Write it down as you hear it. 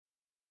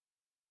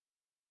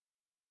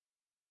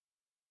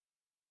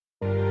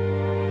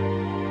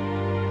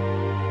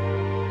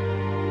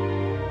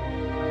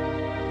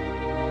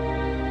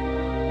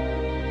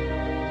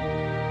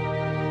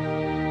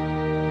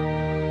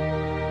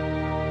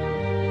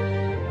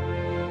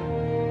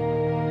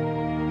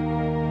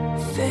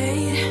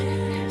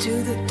fade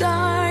to the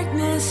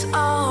darkness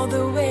all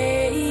the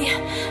way.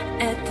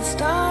 At the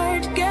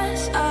start,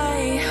 guess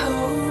I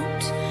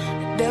hoped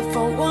that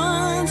for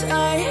once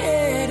I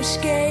had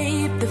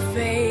escaped the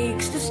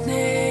fakes, the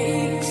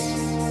snakes.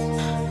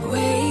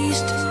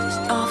 Waste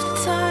of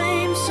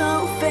time,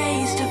 so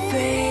face to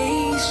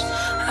face,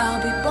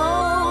 I'll be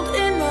bold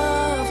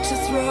enough to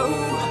throw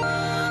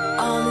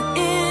all it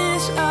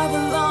is I've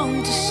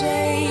longed to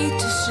say,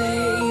 to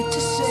say,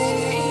 to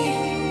say.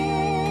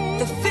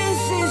 The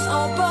fizz is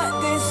all but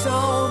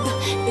dissolved.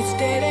 It's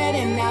dead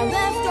and now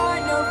left are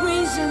no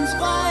reasons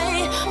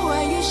why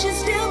you should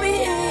still be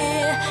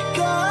here.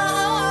 Go.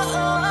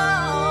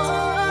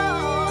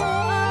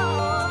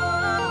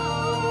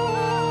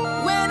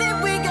 Where did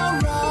we go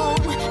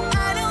wrong?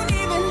 I don't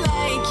even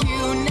like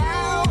you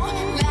now,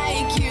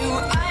 like you.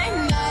 I'm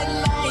not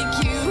like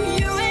you.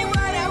 You ain't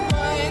what I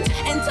want,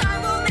 and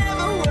time will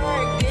never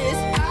work this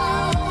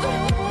out.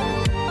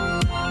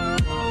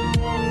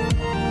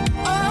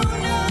 Oh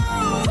no,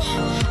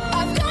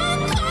 I've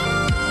gone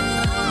cold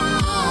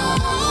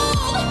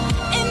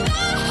in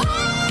the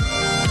heart.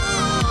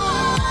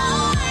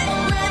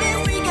 Where did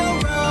we go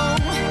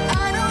wrong?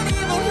 I don't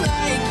even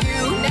like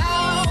you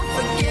now.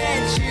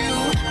 Forget you.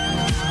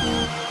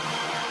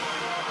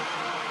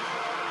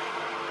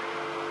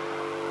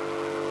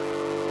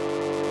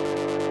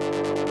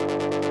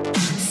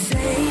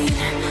 Sane,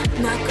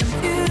 not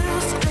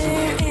confused,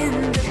 clear in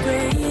the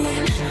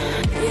brain.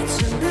 It's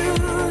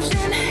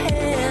illusion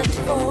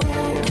handfold.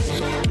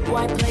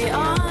 Why play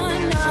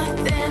on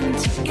nothing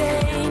to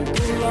gain?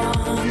 Pull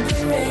on the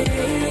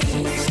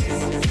race.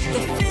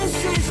 The fizz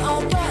is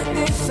all but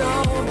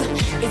dissolved.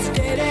 It's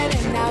dead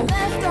and now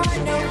left are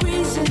no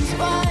reasons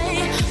why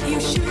you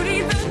should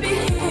even be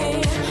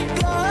here.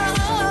 Go.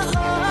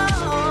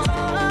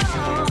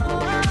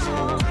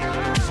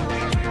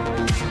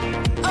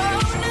 Oh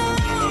no,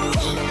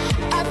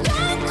 I've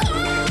gone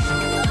cold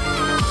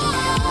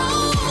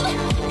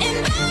in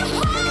the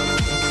heart.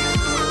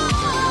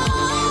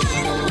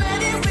 Where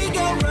did we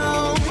go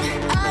wrong?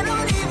 I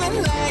don't even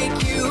like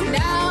you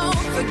now.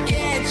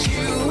 Forget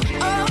you.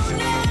 Oh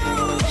no,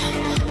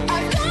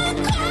 I've gone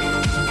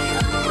cold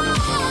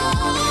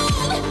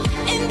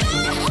in the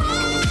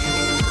heart.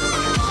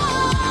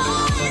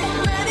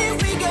 Where did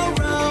we go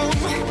wrong?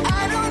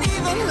 I don't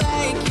even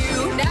like you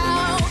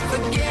now.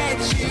 Forget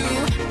you.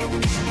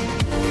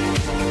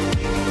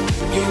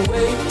 You're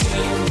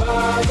waiting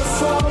by the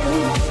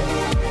phone.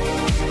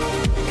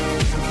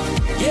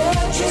 Yeah,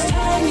 just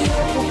hang up.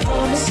 I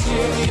promise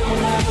you, you'll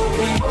never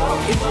be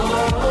walking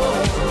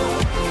alone.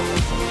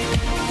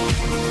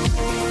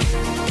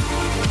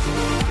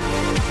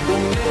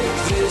 We'll make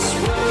this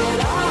world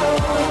our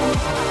own.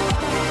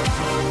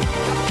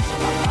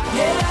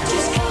 Yeah,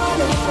 just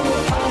come along. I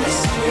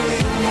promise you,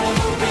 you'll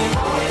never be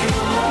walking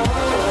alone.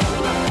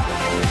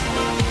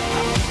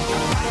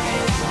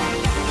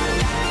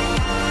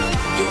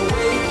 You're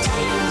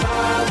waiting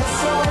by the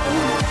phone.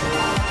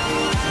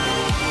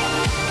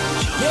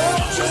 Yeah,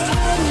 just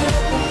hang up.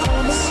 I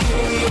promise you,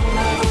 you'll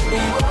never be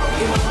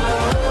walking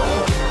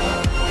alone.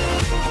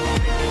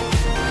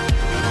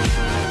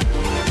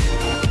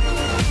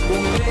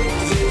 We'll make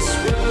this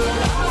world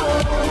our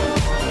own.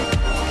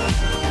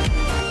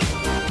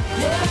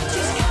 Yeah,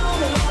 just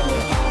come along. I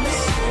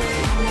promise you,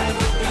 you'll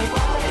never be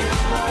walking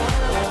alone.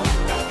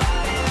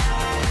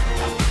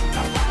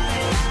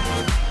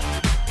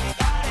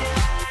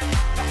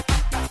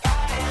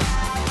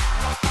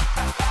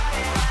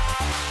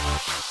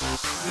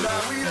 Nah,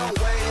 we don't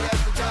wait at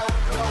the door.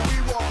 No, we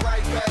walk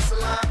right past the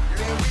line.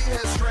 Then we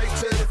head straight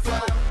to the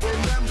floor.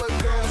 Remember,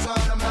 girls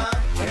on the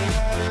mind. And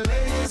all the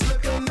ladies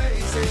look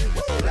amazing.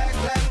 Black,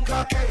 Latin,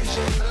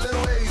 Caucasian, a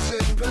little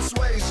Asian,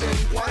 persuasion.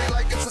 Why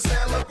like it's a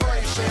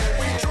celebration?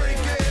 We drink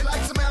it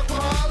like some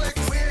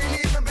alcoholics. We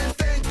ain't even been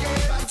thinking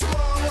about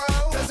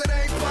tomorrow, 'cause it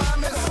ain't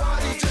promised.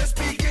 Party just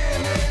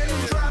beginning.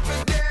 Drop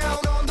it down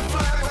on the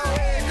floor.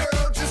 Hey,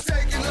 girl, just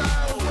take it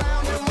low.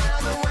 Round and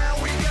round and round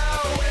we go.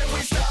 And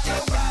we stop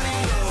nobody.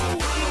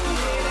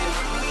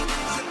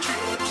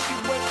 She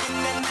working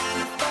at 9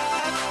 to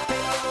 5,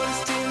 pay orders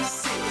 10 to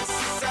 6.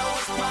 It's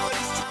always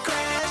parties to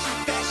crash. In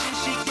fashion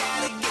she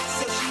gotta get,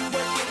 so she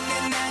working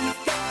at 9 to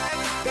 5,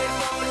 pay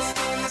orders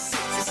 10 to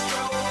 6. It's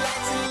strobe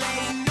lights and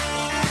late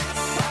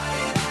nights.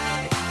 Party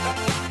light,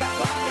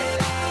 party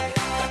light,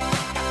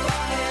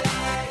 party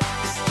light.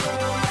 It's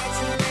strobe lights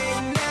and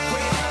late nights.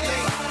 When I'm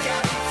late,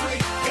 got me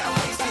free, got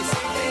wasted,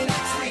 same thing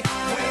next week.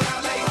 When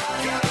I'm late,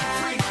 got me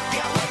free,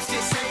 got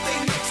wasted, same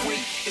thing next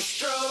week. It's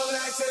strobe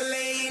lights and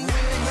late nights. We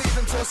ain't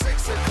leaving till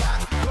 6 o'clock.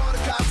 Call the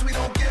cops, we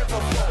don't give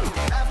a fuck.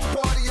 After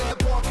party in the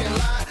parking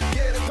lot.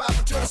 Get it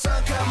poppin' till the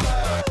sun come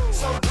up.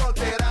 So drunk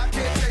that I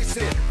can't taste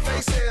it.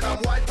 Face it, I'm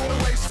white boy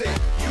wasted.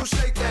 You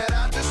shake that,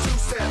 I just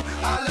two-step.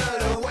 I love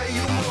the way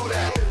you move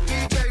that.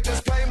 DJ,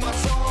 just play my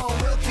song.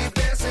 We'll keep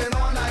dancing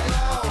all night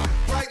long.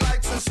 Bright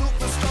lights and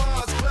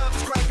superstars.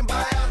 Clubs cranking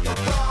by out the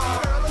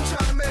bar. Girl, I'm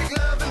trying to make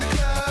love in the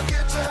club.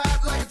 Get you hot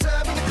like a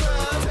tub in the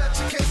club. Touch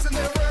your kiss and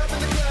then rub in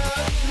the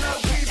club. No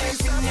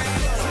PBs in the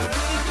club.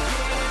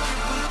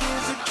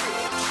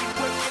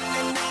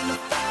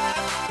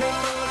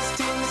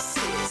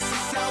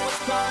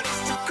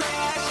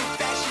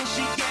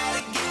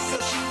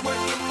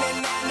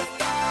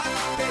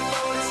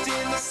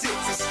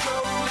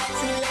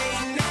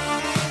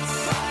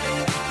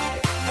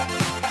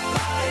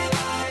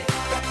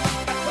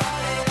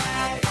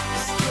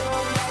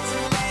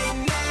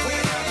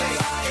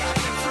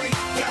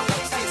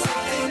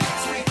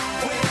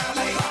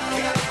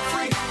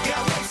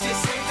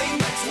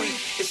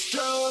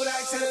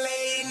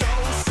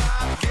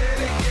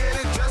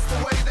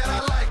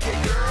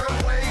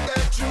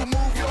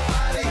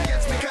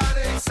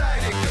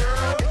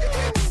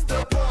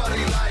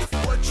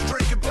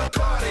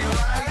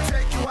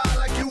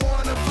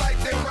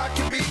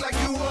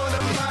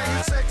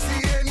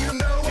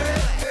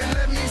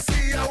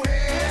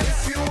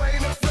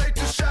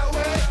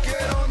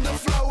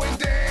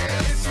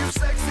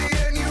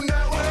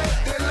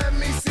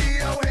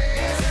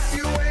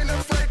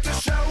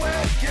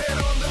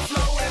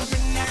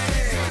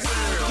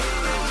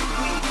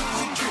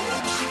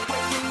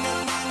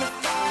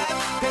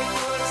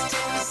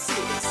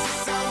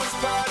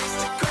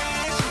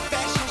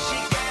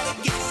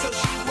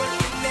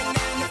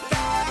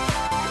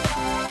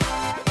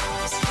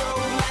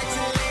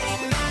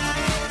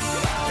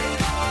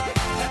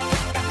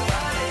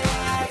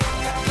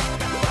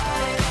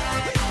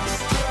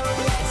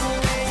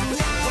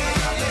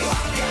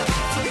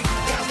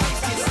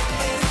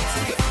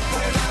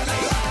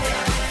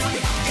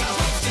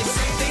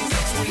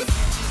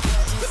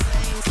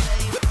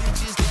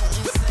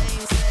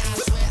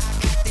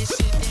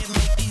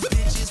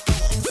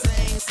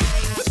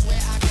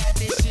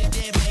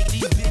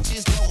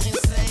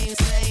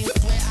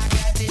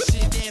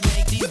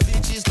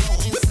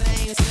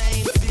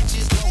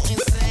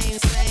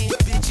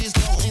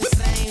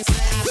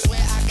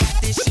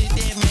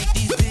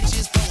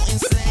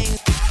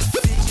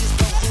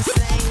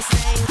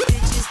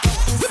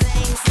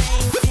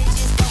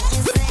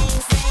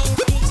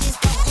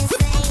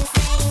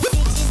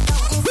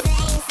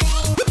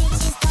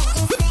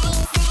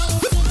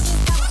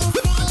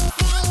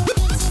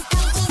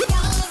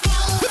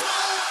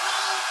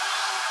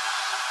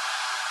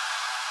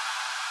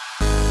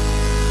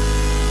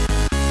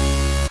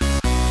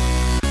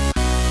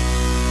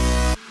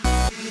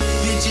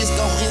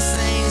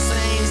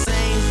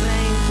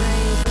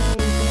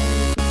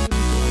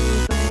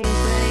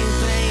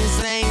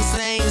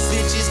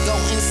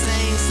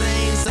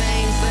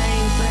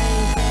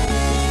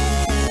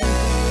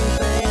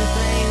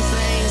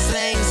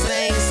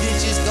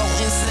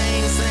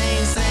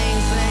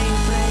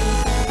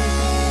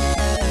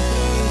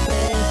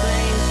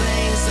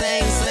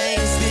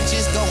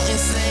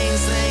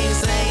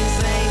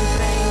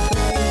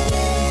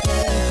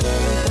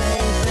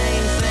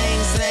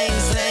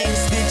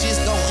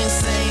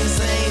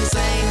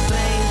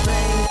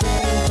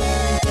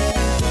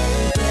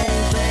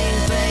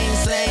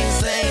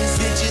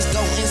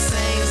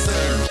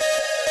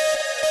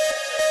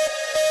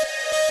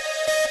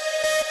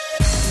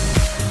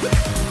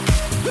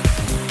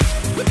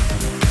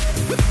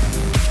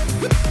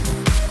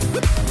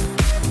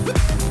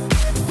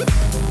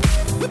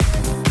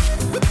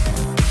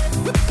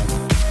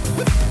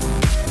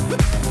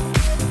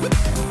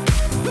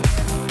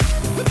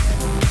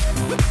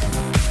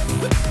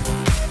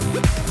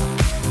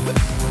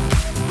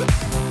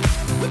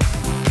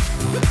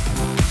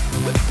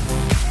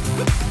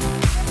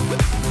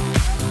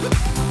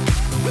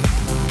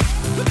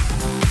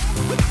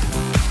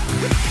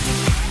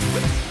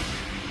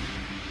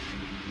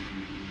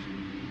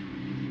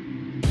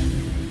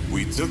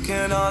 Took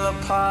it all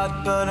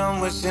apart, but I'm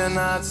wishing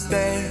I'd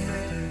stay.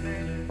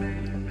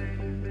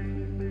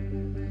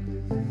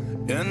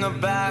 In the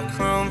back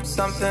room,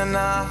 something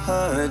I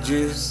heard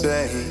you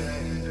say.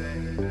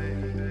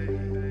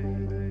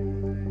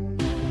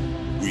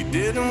 We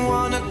didn't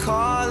wanna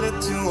call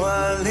it too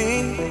early.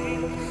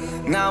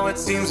 Now it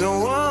seems a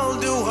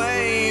world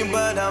away,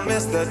 but I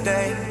miss the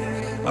day.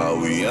 Are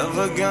we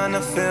ever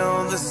gonna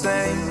feel the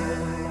same?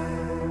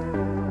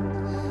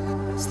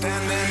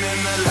 Standing in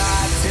the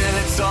light till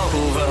it's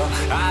over,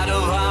 out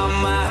of our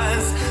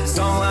minds.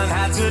 Someone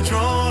had to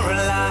draw a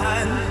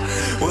line.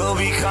 We'll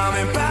be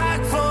coming back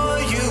for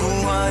you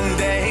one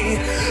day.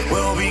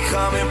 We'll be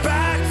coming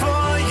back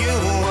for you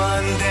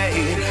one day.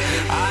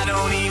 I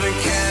don't even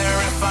care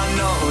if I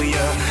know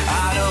you're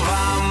out of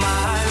our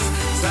minds.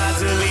 Time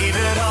to leave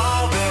it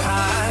all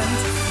behind.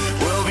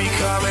 We'll be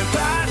coming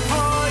back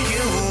for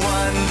you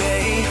one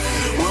day.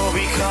 We'll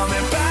be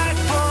coming back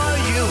for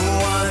you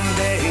one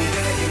day.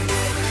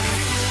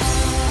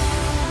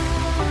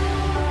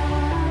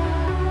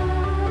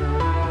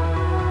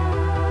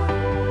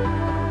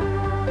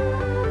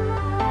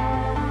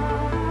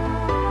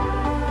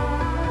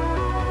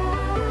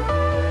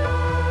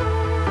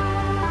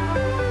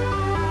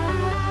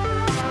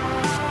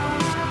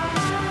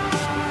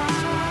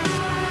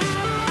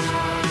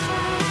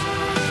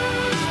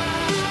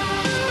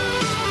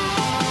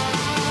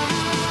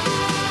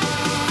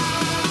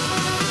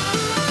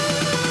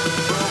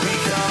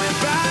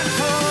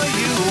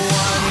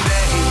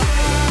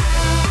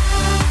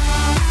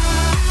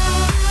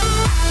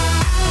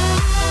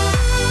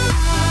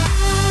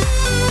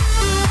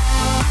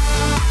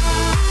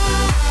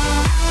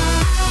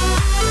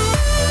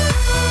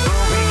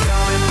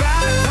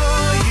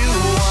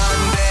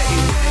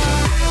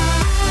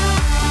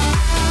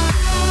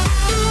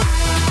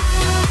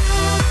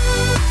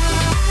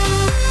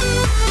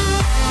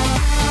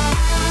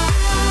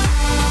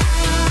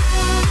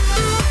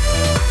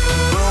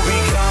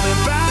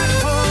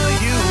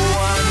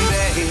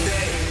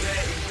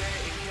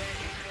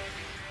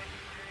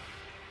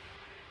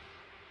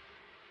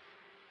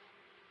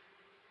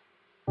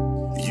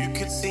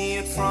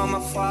 From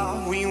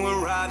afar, we were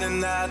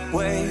riding that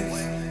wave,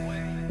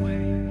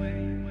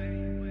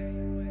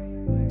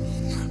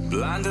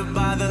 blinded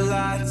by the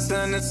lights,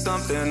 and it's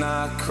something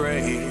I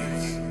crave.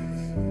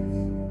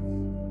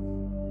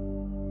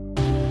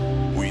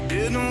 We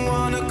didn't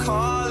want to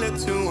call it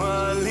too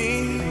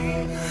early.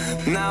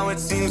 Now it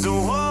seems a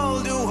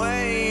world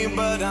away,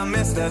 but I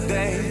miss that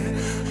day.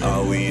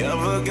 Are we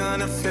ever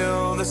gonna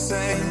feel the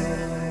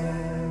same?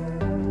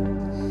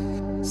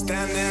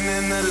 Standing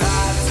in the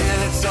light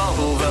till it's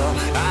over,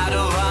 out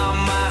of our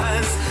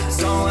minds.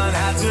 Someone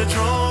had to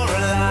draw a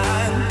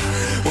line.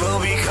 We'll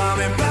be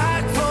coming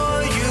back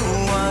for you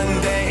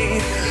one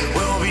day.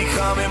 We'll be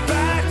coming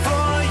back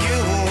for you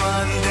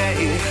one day.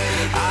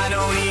 I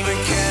don't even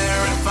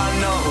care if I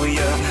know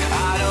you're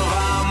out of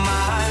our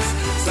minds.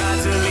 Time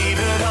to leave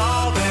it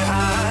all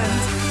behind.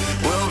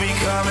 We'll be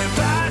coming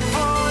back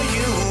for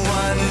you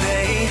one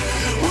day.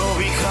 We'll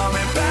be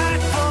coming back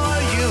for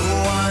you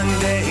one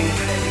day.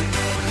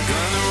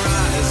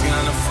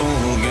 Gonna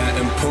fall,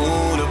 getting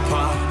pulled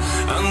apart,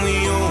 and we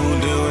all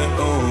do it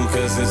all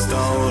cause it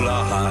stole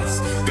our hearts.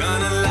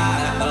 Gonna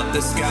light up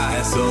the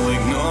sky, so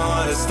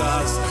ignore the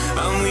stars,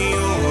 and we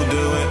all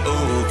do it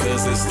all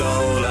cause it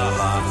stole our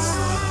hearts.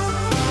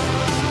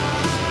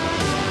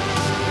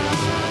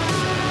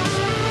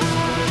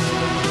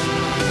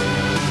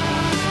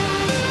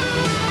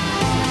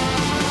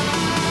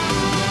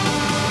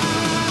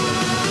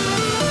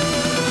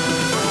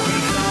 We'll be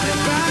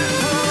coming back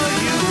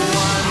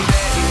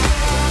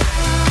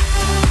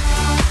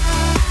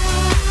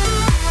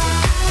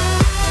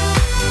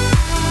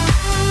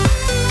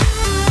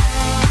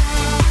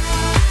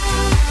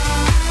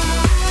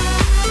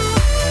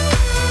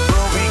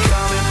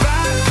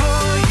for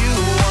you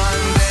one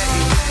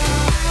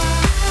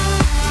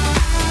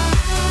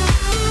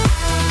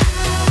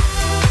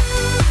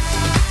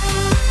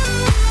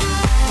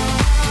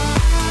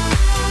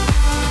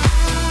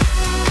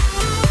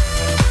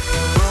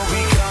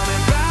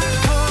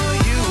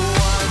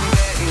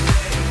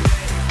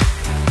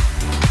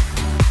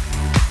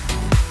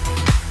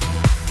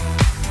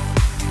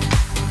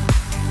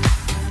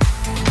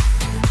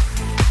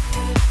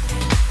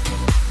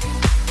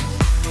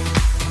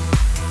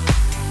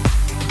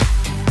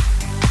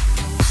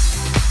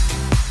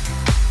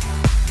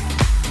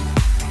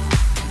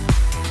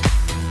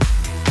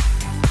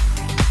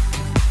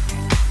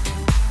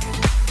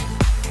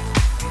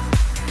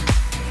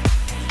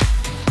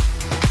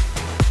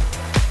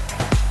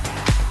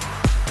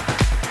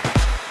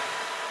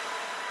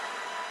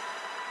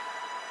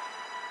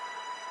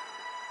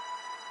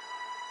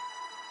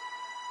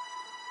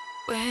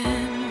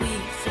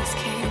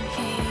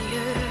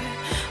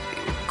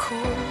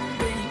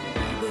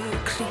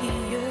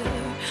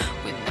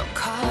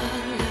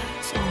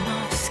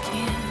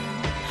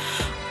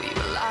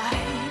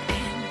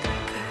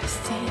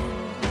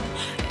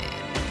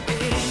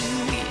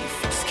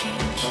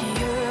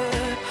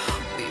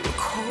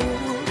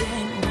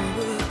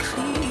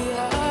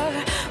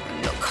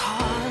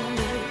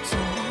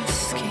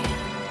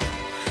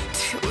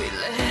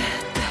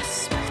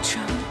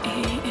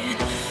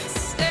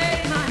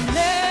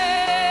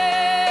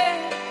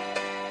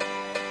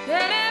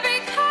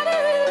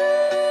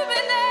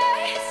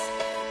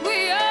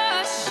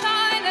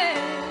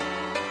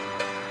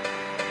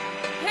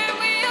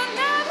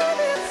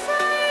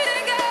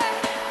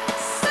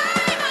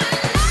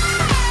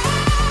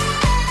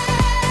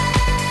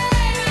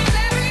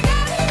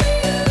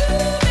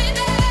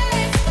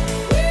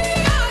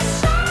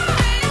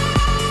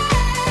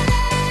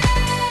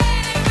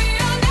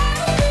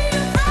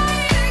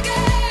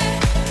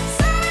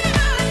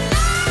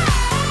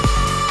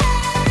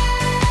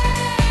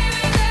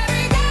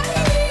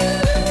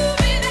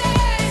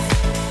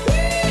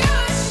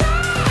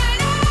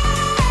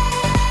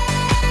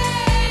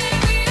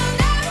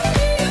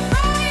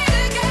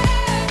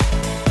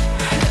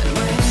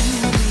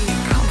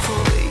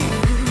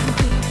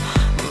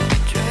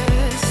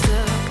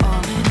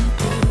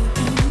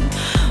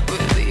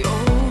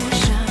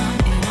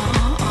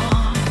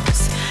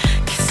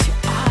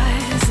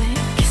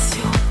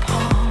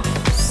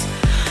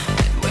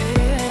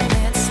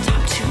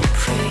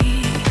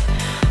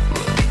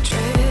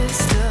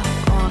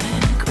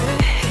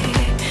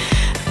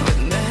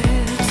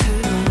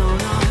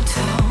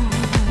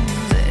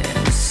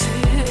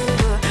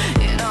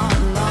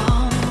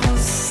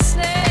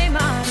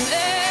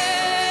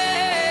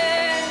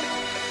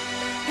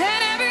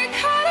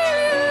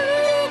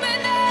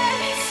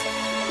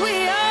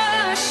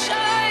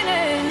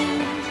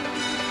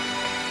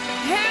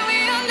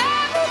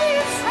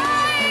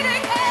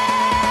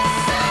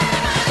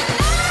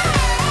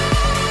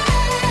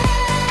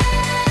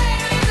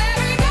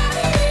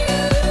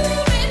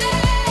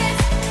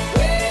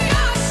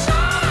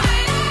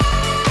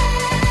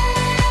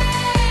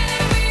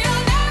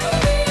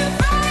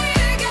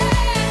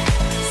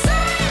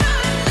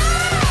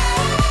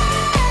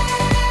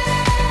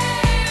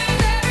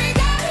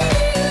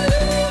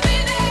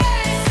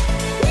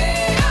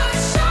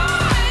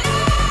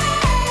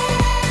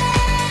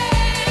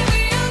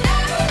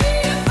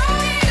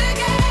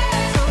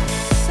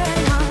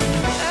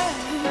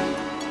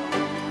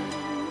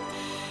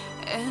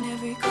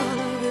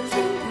color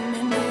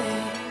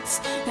illuminates,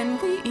 and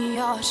we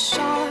are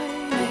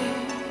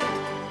shining,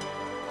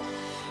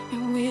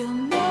 and we'll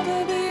never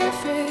be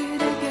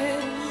afraid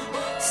again.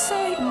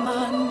 Say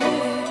my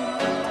name,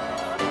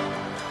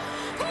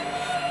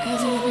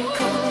 'cause every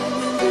color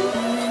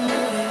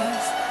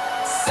illuminates.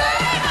 Say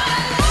my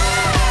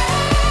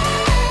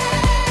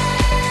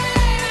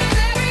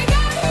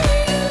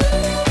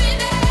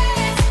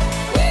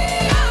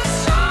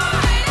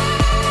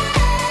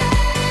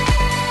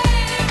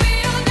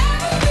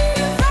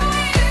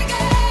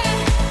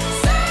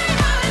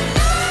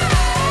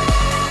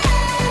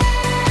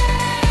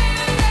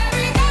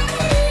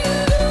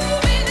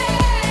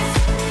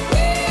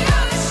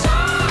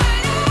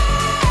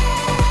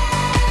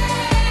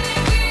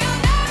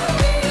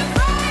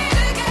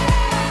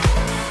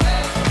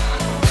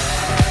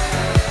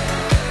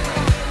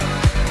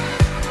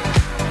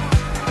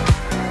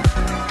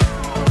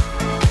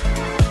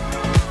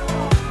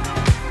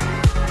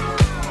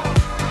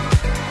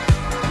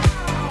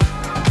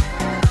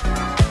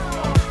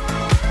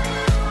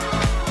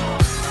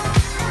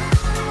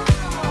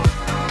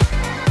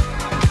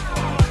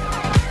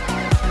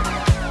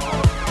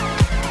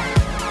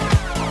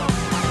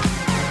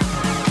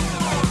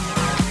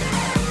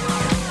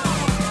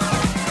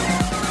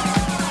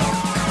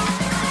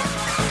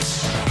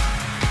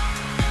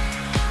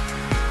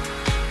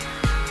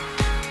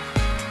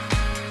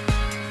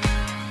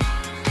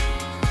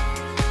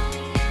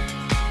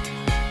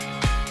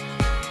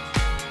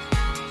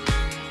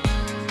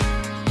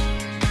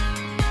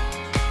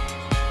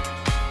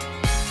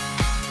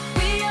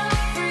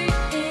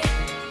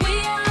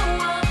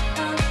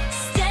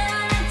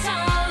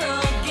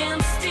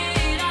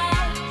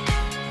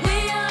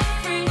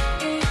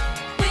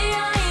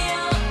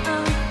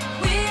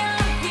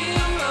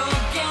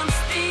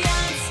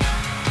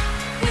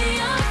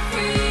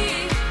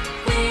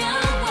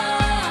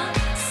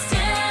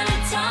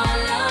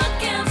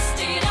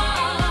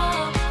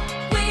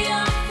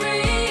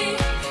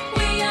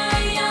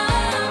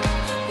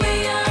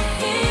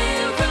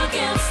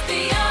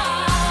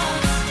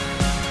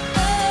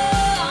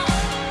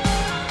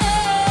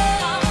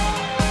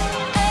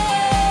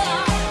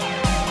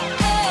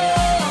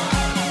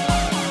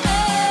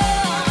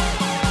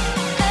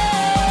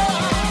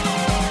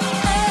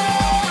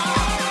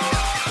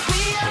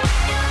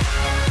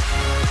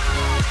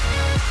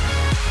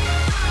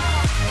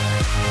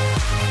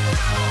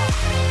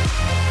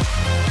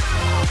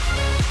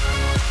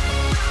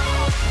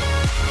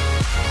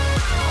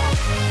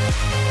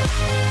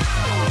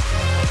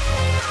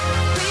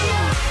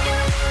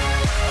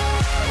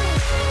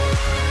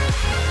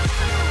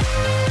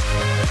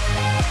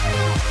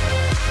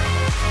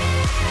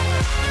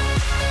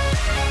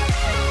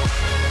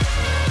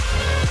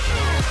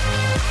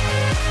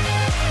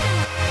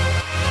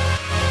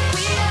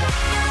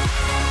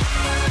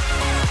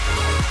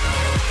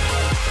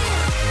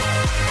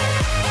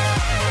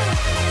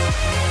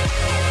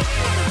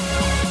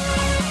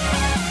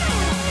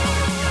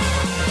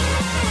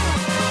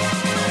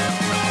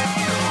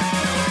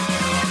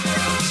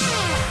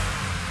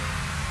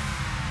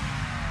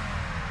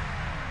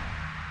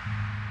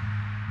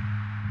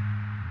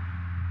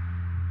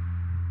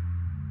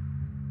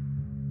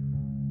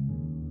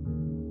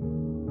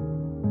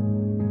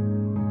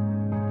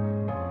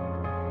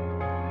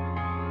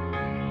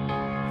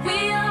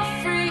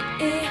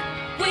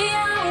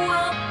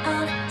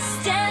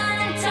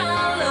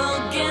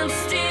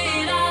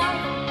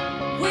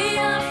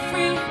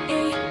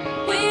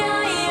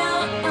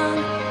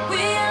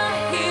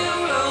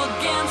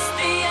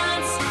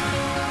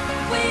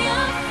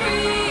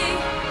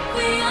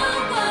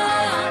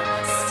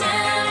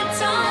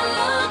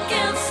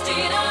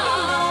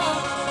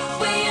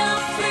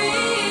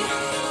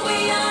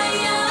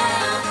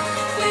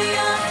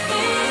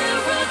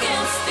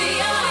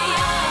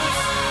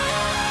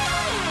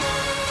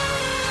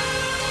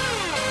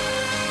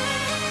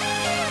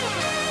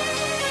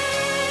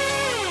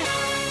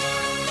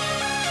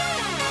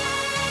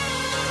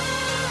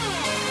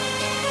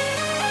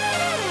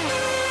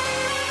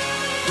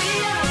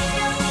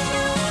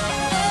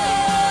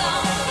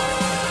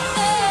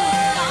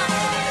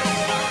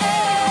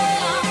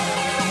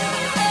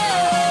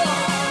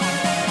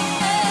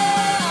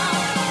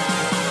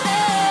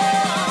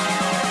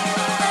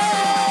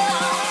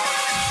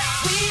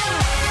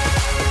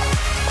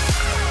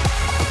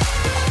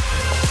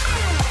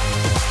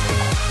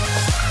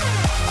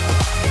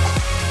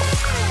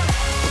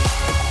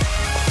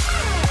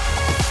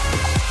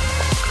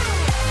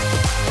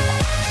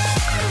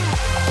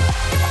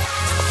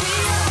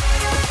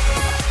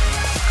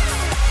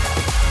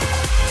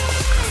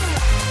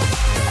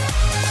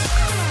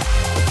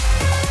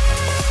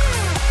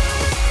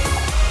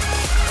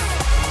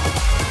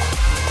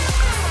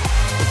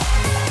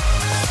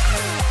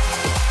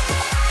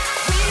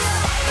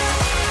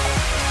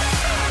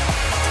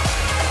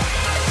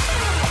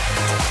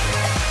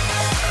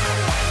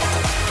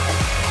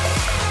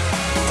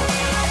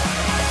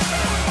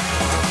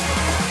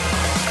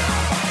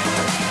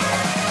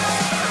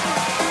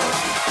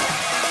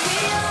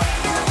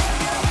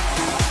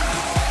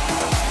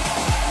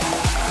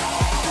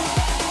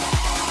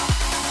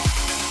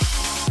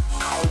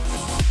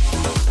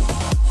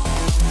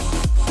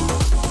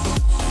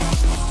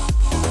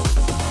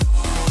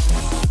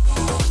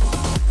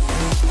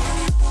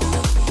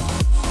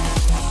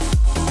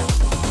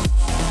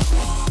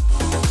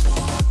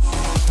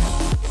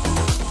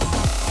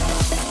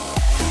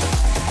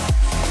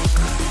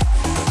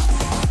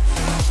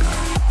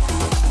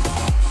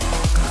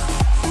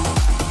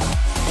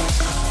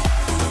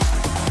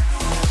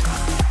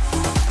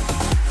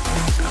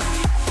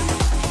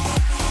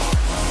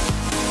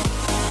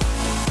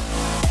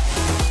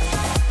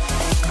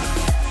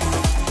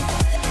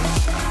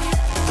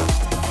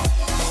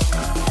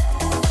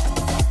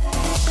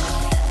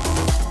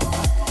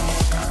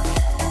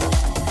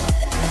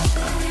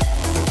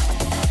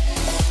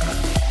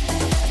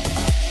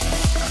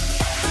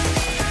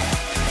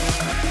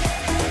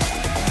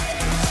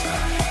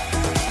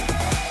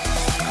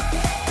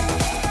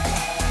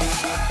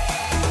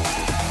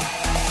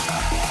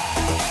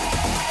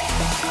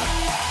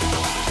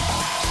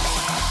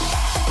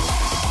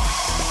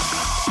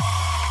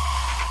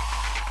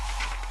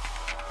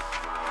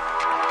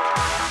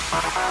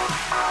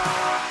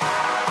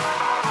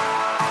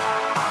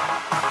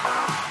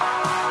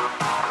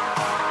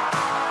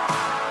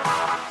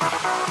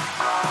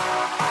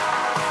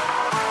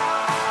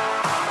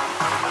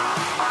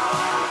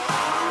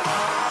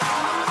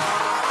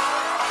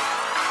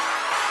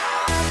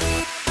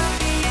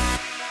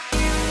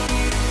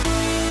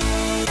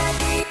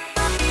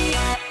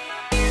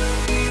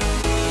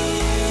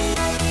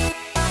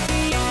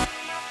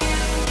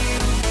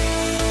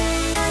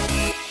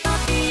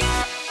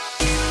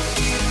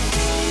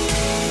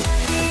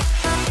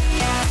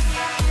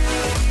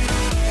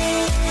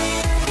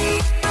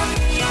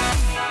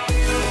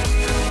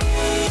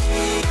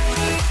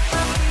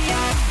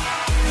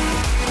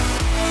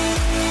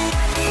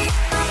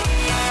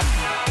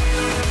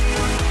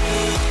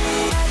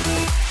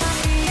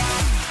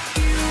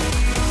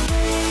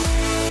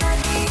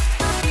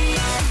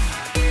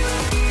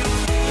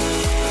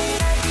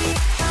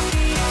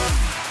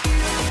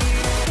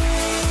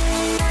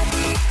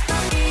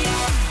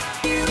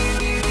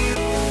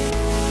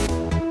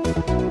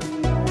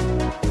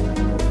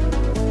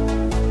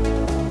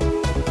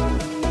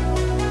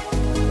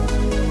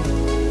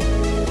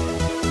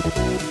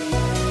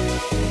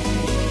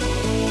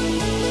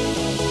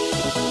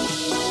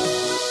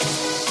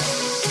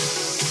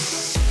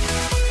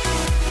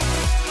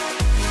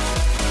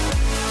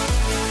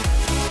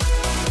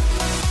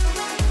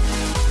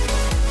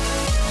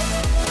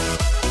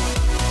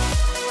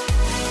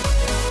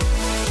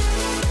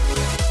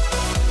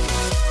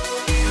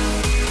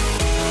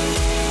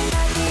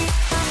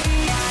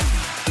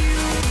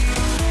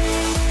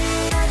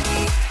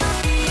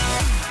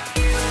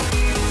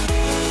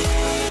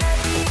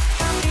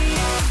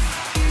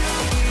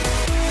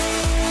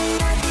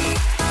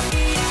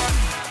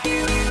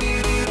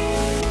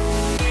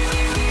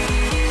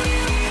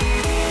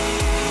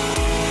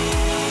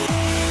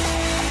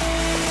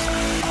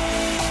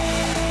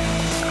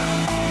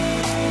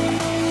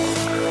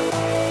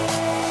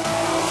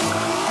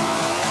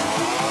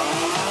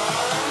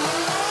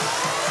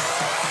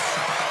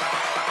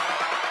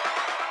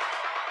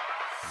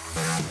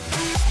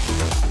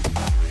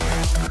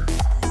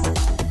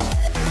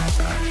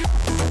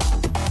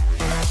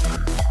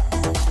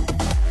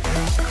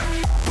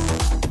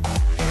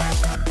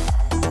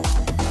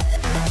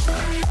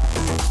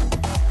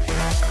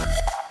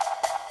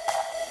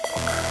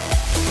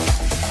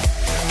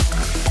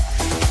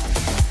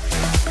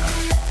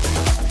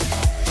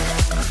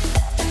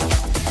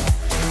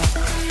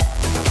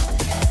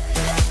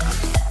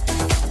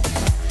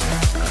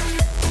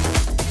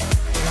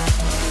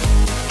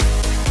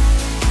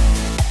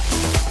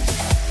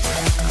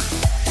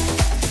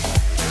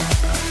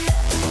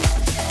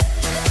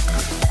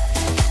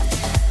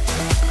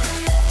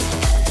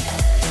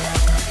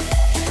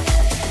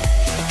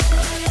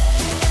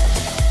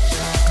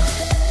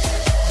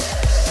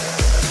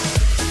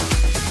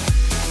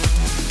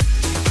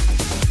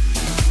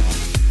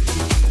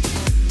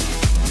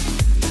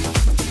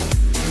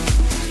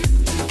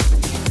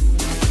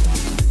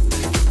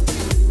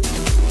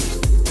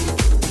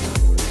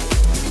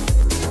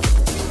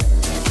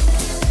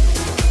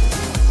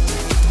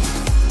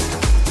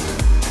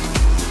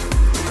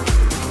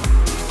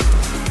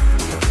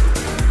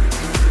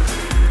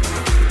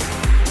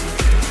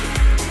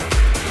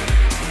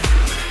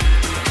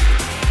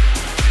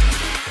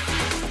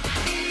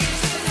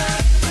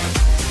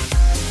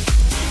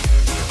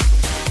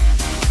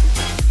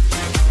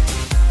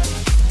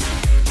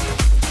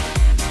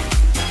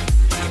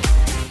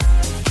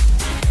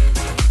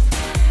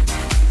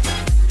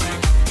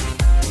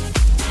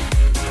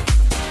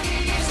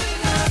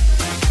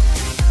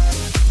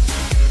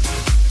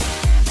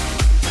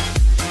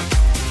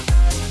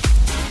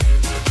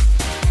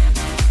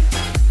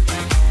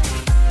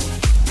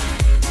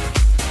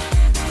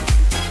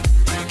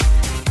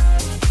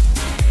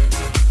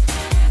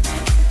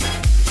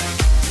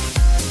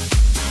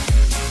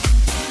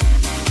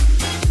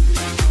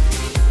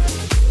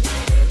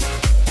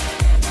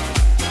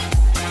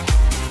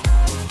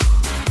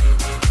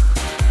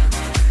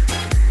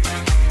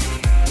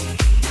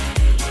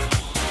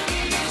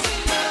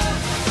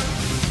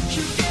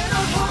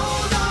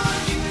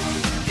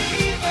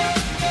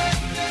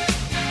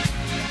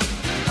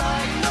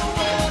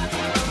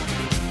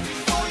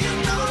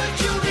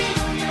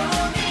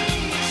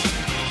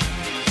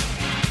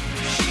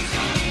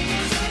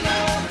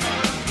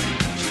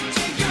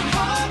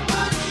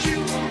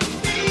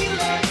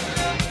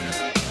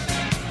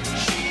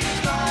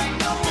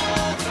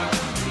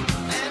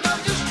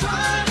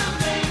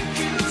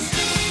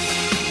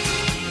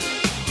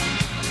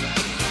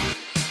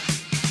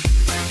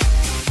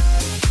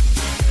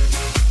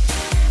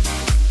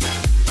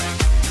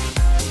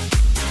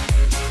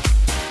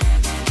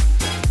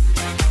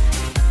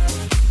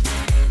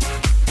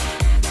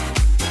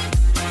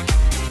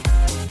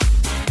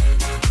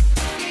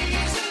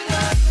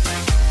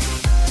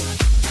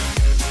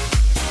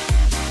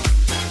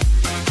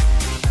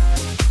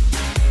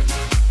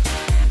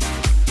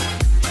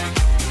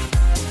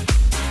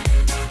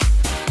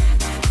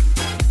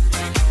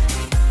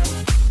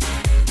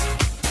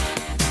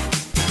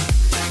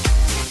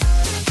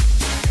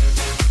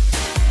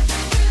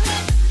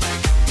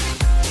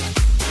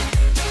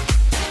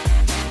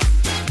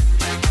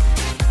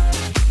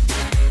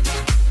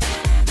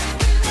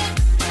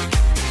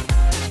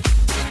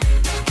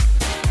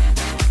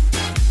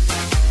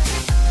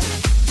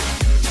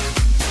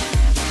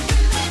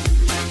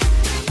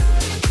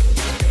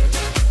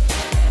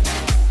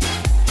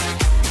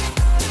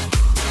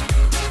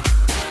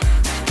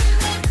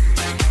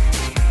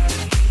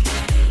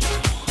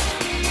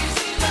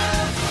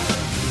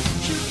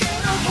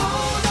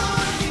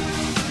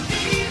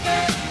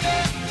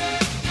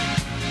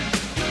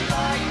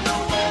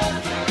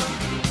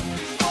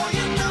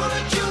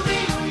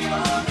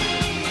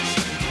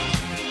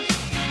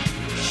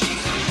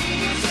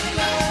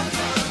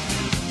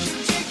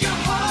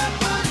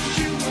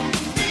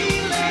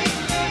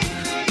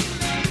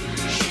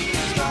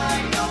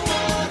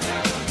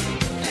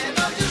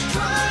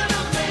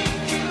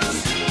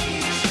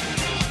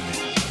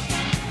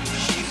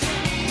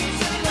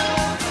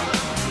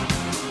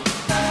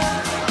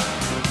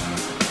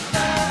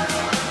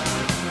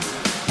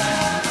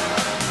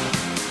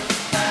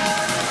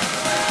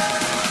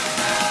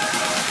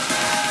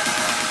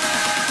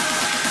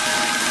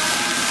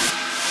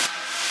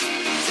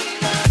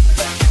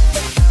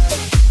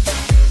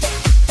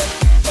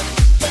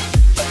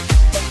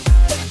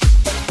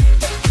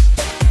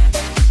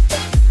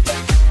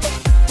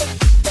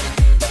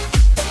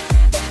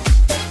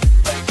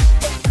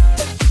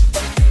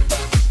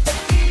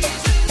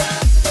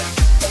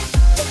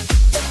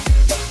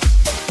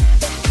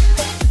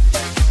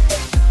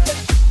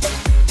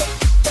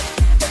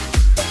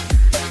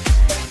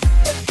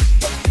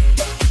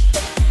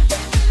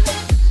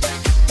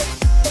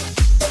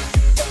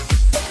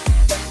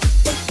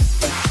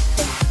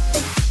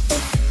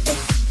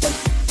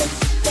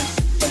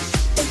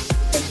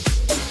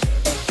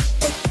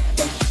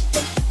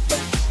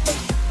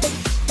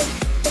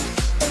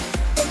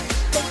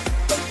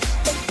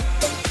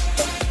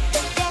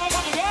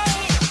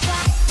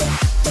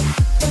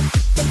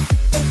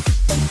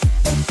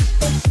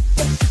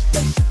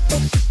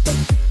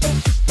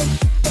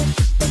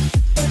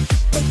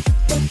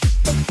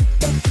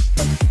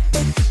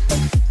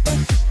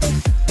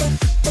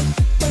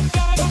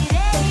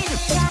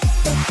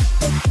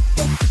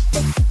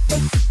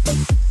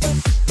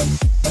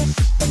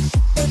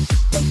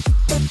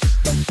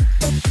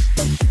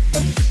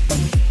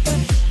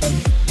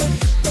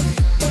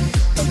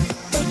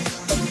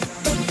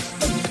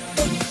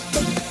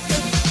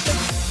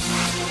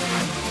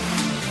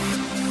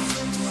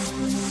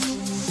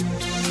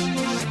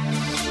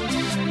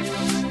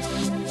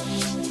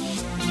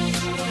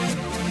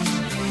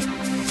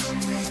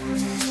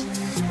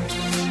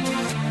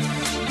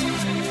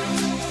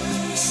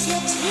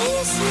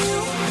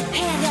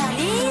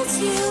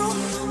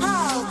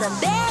the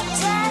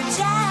better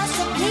just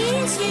to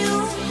please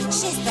you.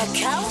 She's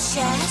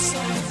precocious,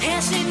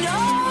 and she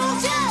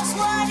knows just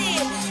what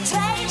it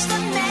takes to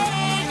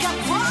make a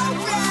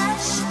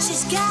progress.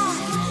 She's got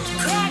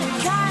credit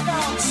card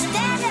on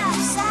stand-up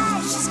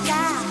side. She's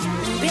got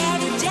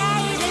Betty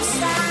Davis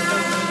style.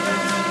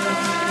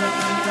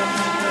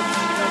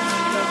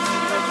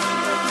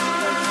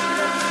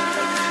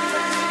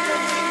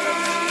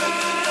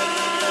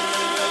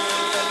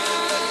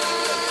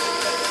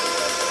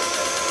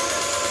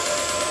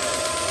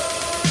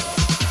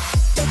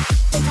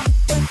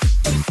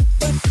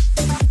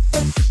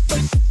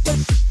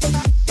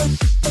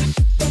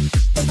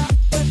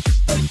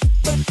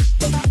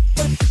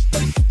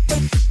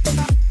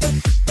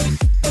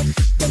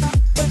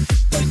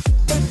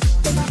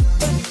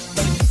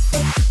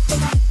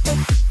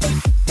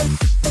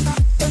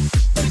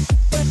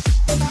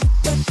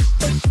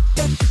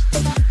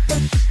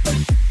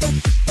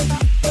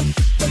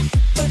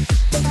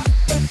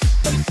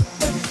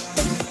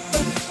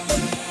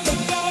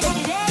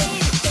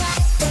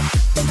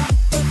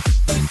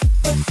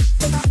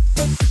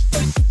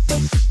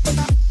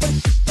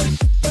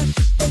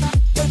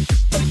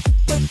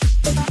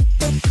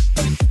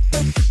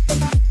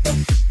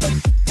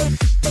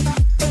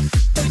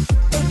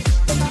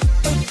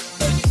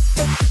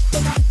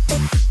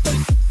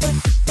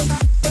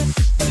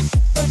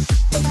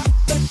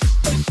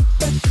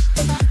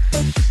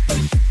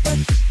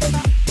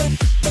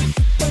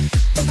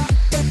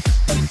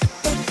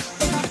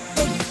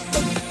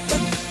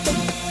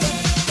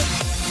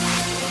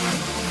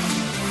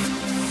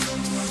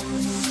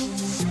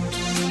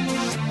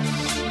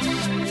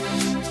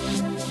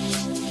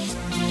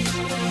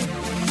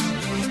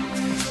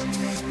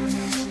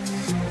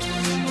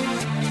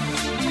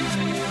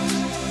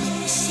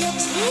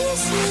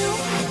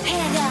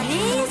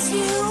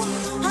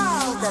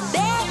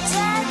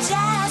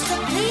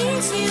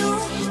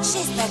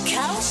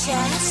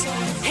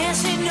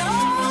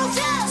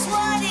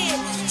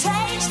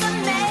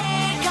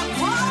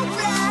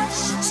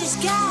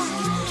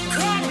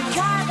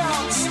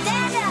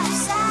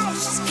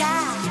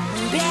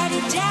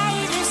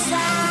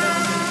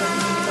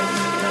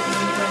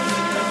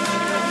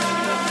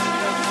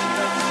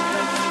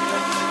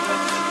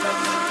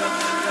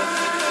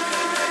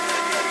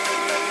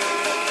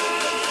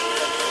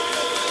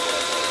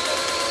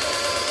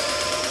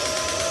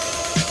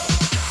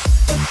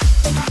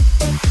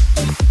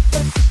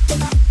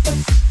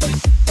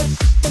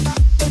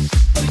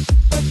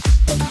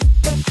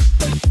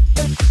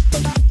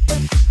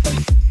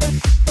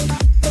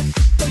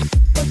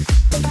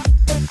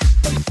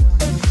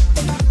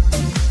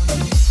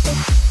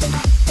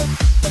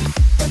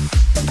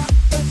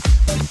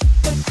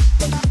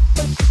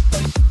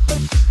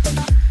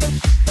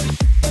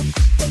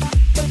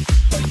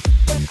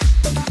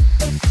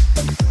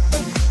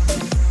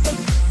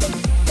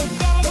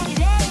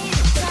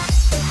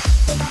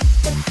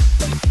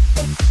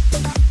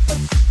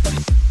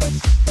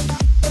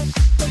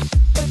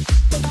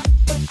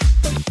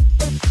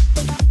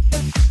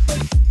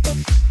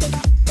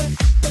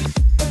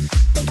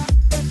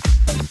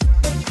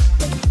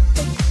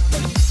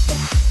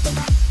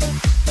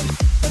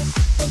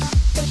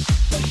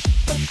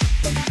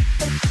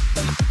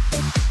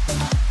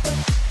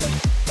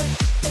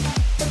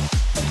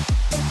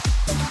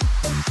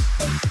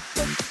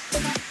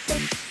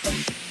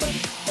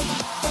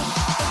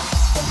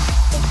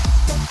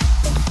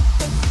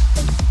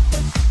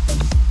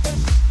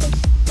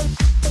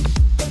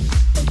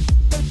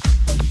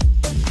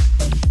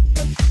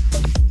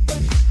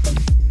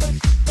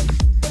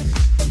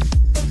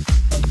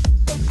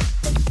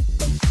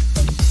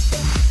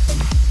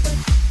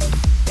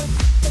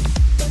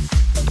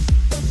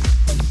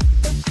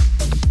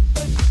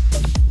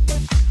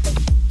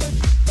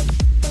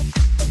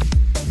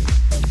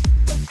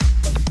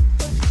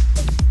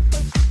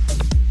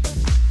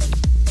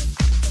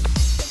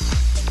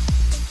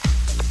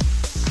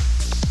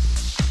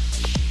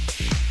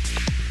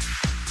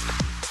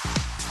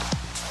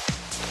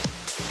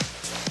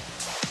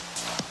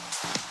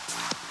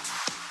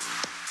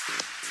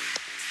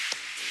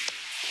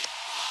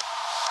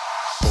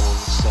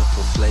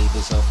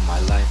 Flavors of my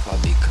life are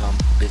become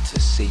bitter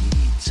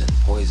seeds and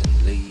poison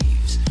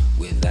leaves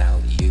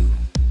without you.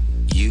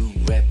 You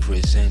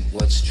represent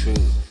what's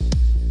true.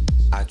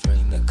 I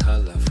drain the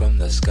color from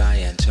the sky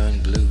and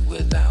turn blue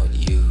without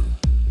you.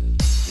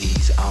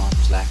 These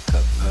arms lack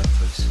a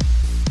purpose,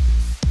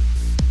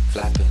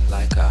 flapping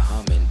like a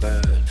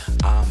hummingbird.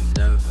 I'm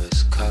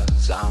nervous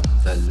 'cause I'm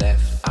the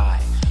left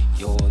eye,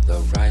 you're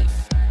the right.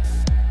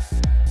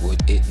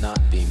 Would it not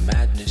be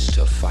madness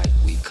to fight?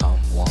 We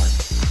come one.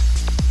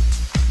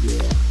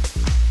 Yeah.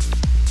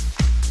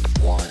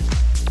 One.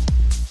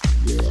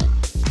 Yeah.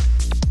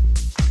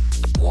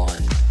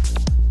 One.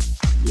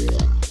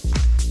 Yeah.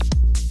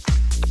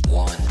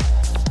 One.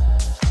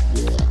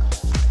 Yeah.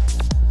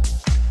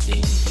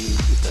 In you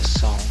the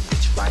song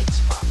which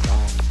rights my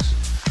wrongs.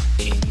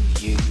 In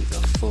you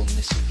the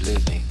fullness of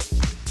living.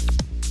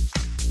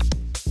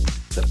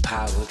 The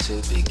power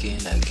to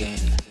begin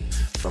again.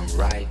 from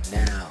right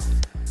now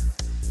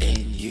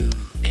in you,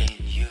 in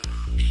you.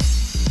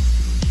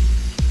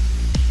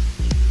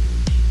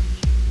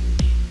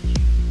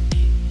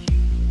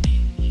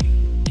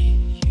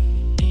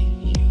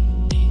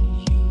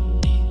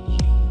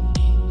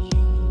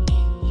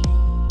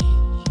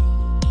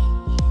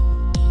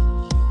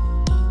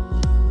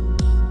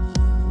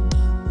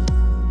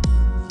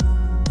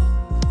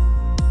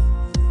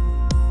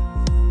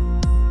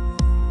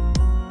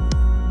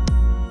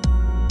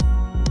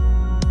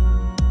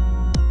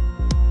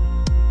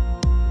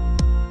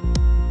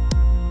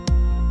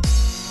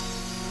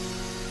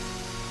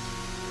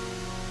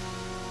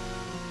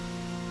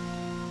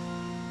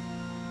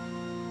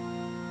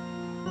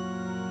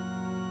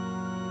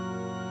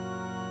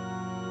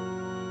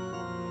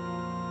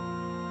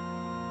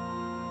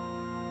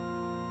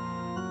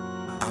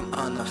 I'm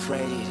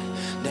unafraid,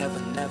 never,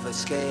 never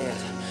scared.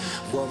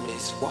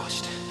 Worries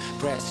washed,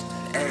 pressed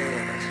and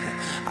aired.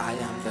 I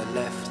am the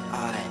left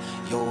eye,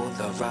 you're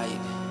the right.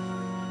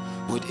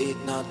 Would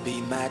it not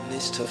be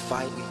madness to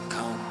fight? We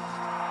come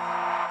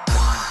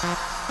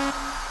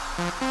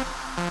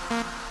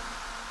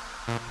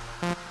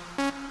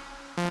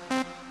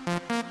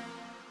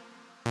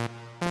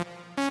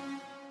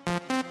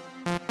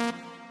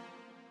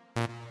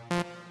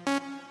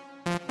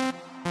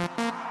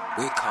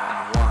we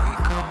come one, we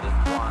come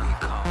one, we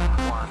come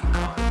one, we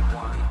come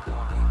one.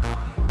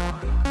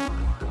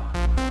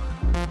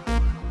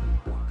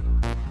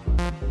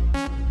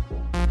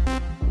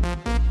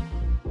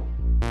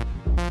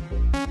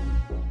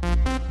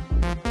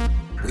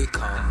 We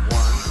come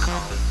one,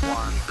 come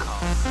one,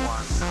 come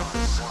one,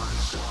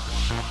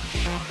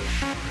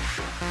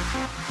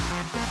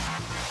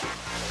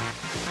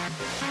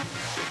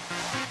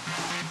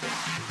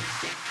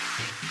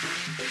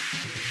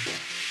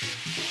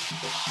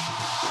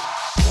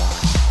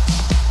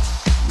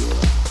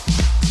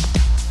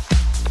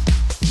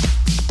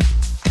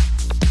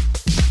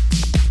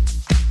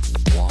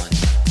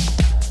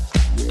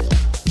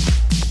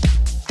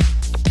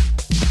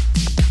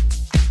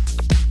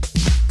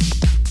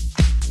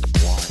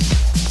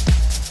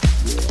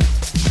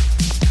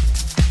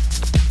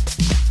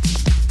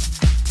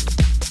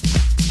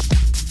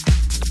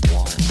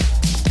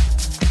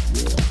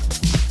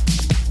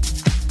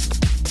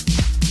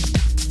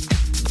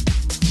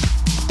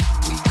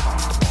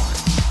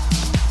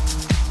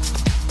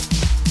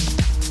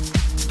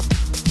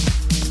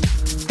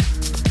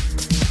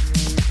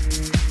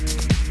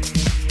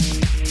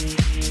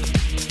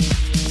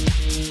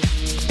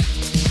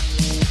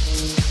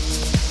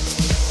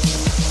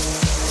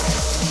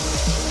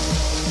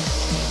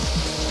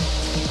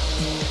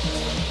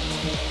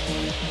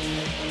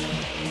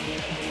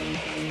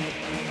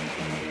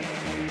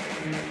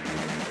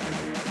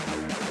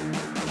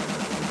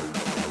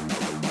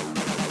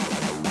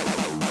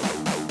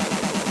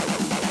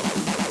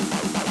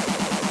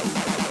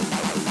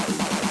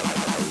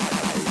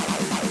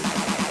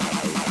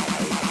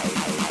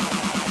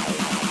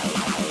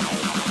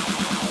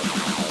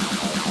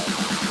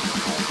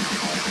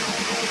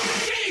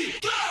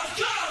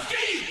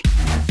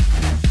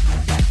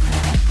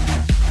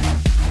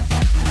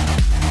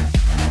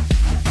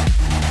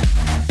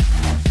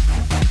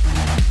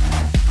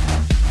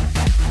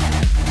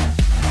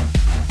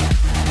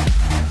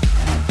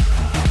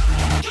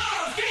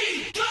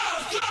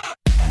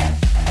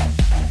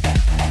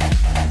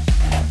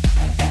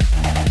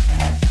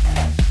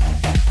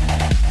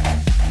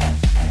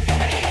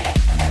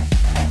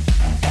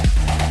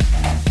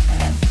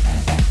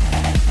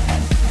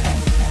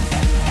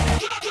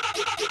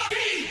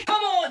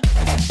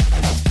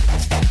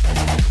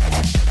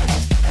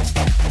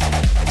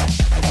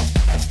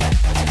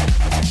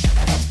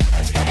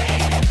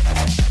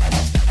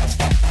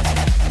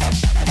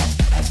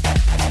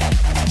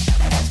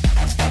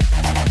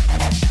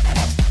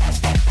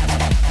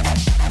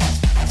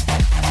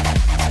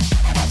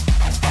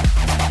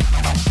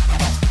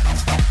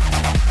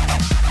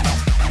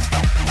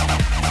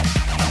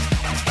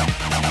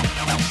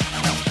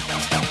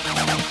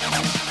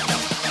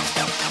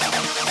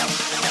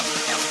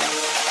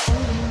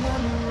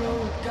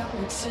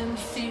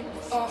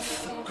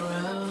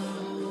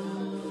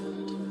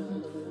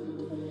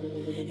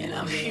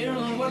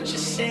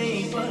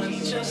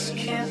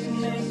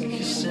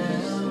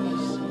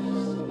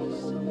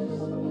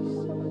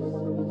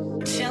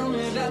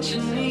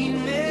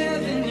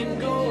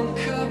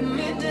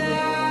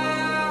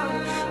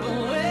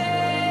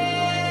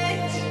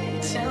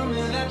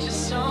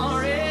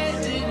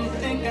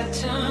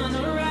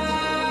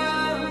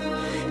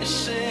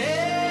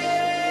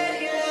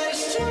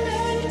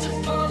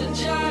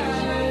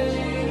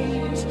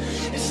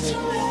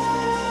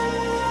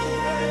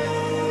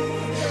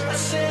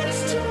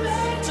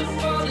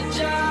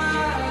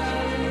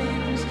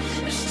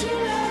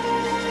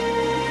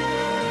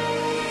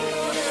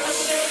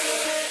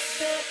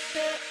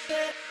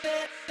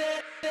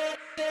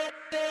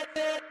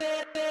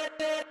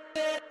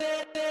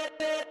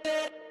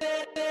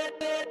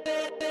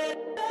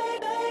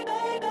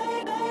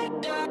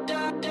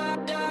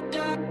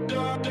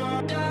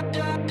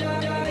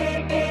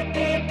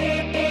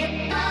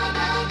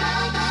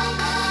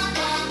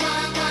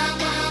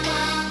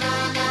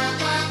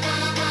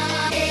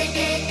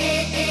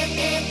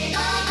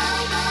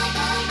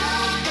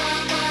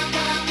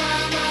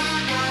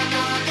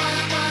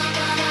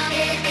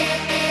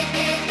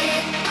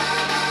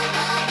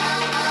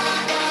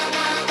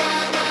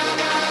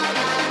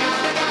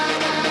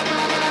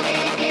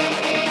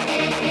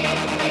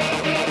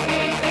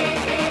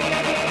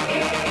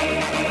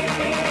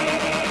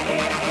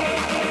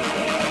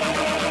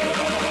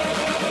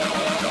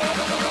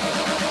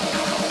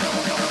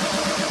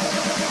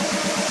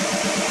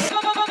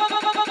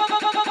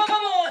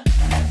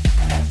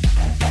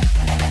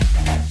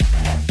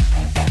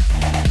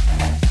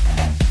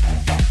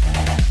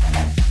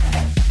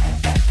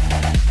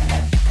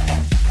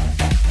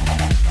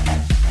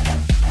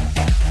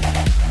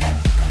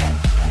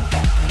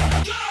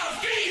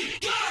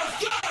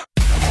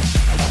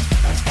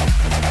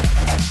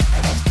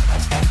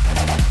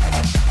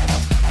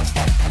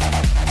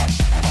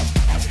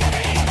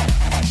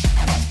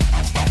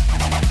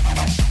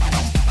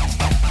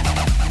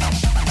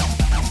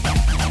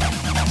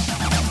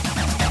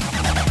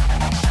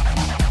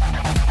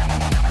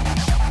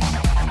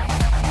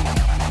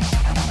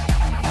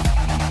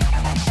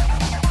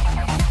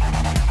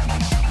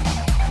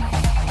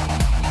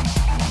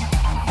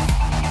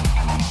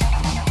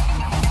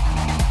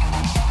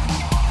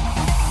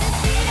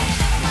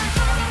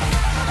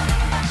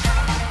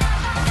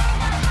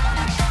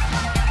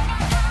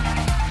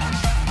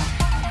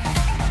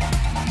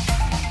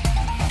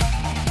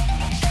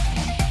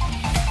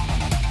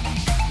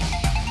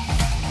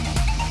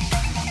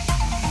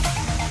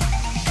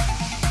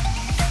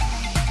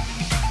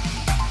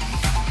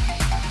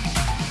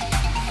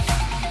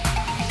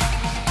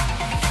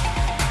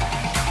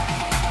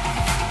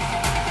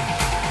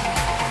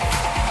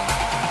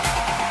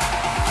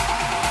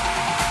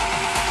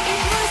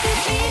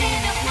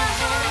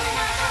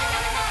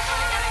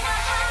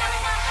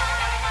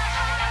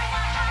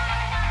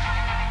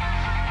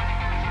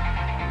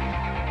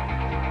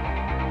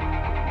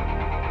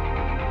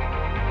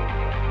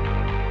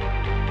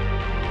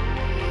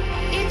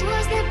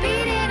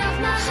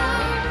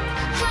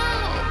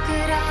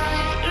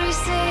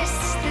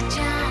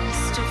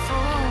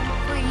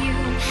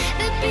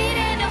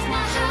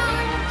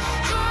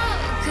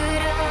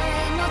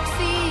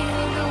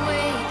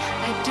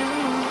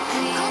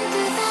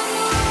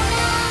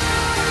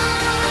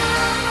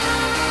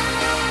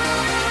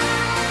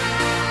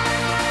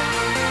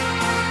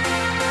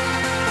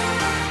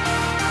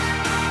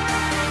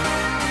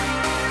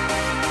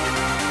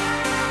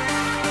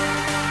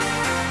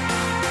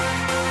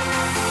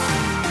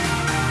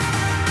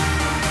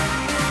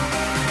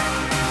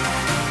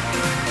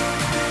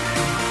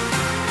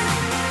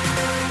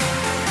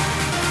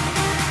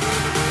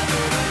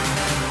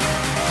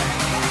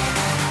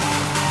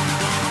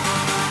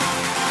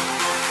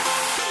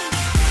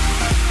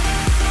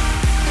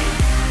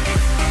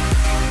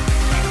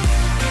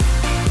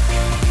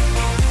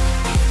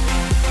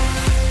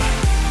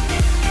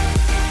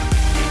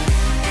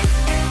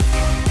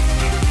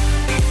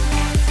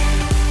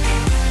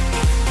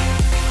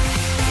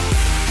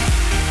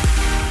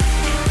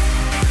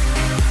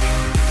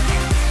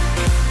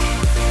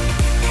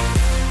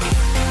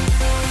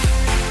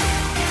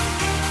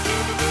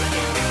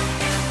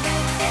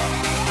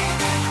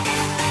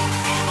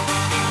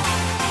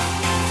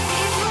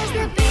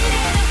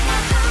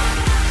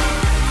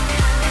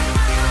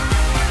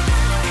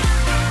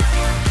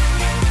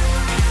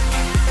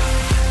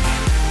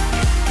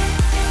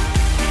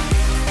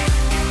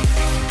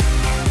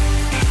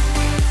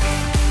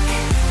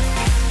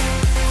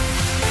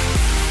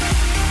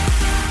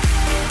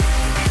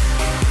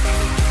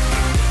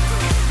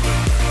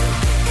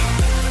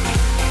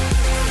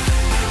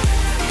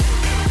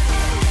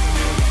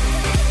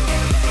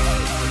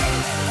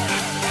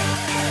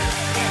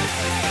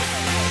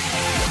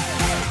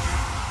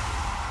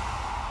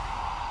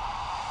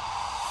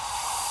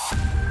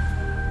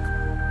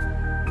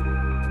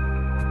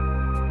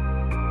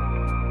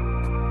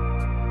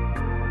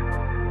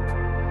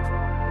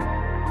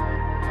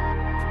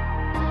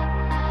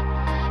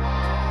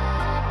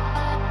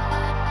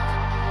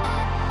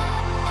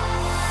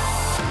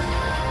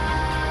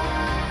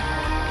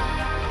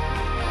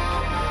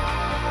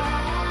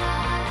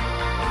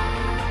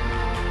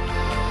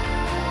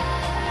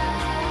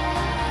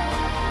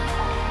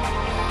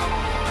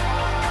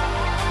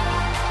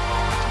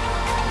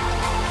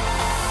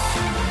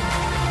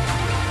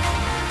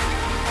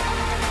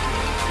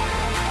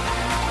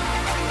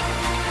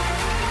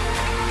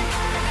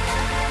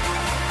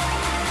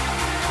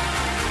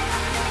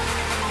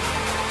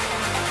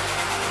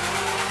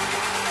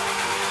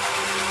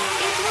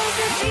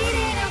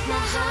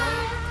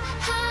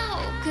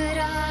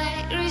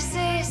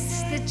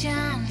 resist the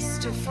chance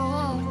to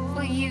fall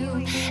for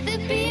you. The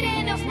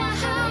beating of my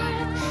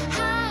heart,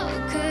 how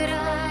could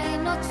I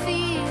not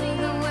feel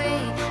the way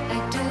I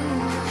do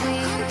for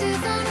you? Come to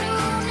the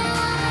Luna.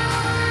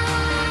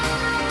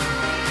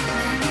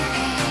 Come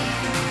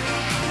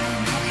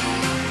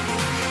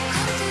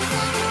to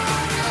the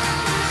Luna.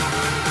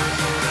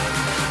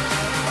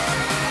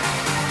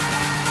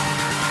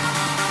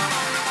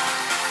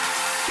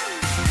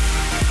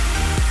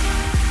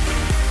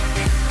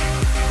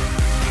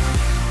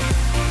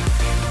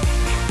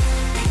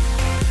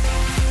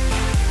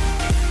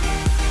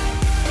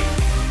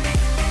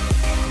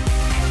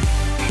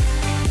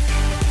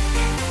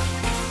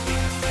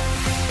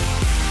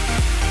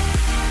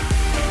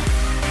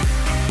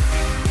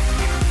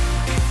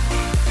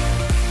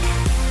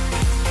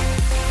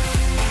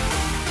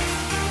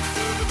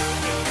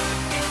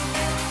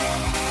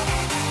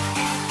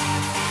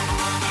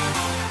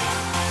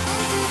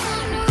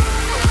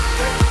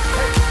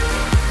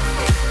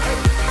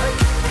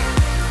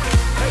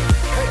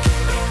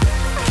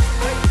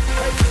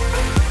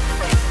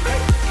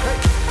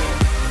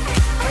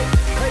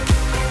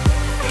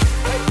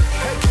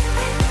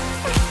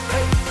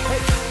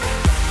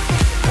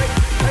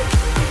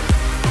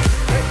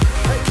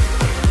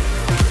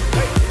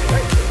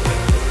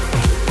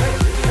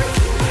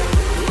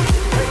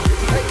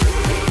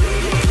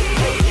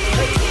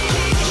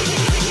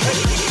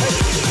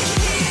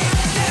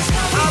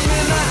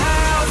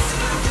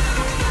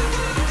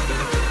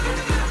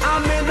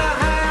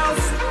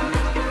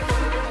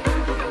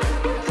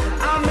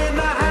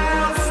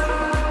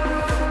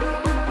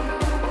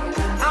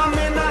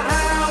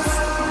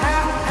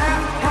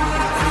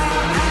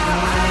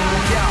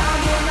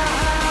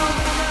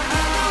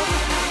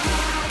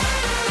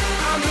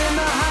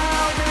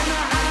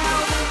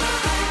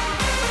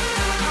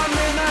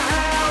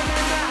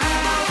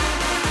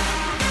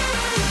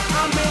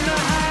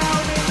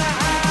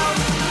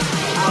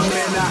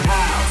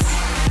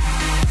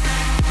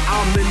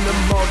 I'm in the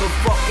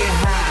motherfucking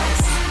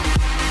house.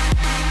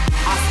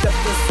 I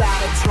stepped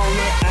inside and turned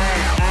it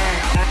out.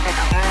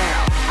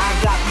 I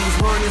got these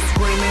hornets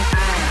screaming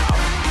out.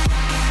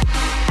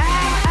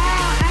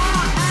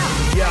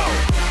 Yo,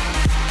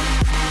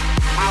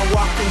 I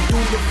walked in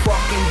through the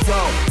fucking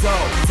door.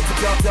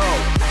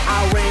 I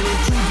ran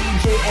into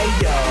DJ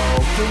Ayo.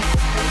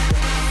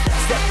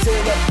 Step to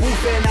the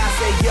booth and I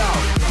say yo,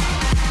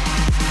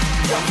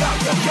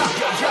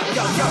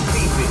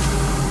 beep it.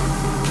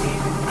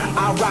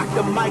 I rock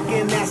the mic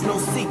and that's no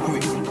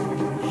secret.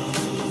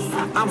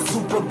 I'm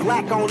super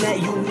black on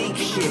that unique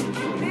shit.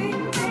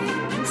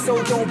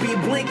 So don't be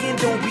blinking,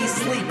 don't be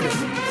sleeping.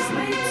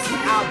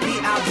 I'll be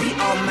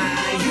on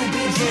mine. You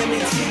be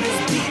jamming to this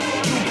beat.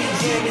 You be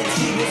jamming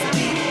to this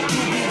beat.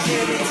 You be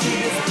jamming to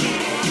this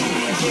beat. You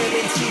be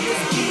jamming to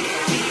this beat.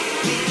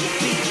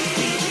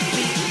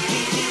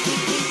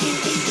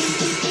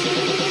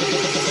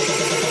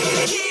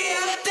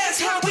 Yeah, that's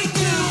how we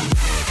do.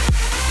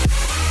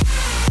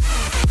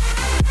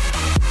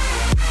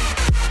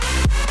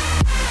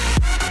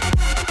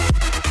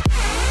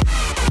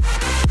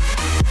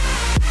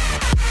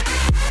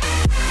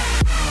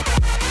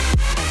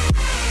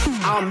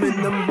 I'm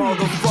in the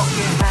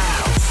motherfucking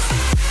house.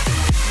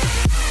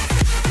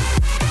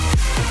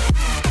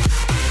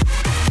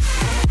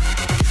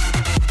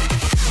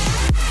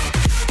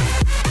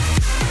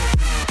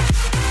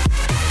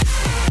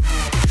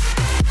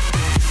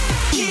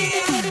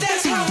 Yeah,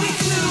 that's how we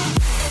do.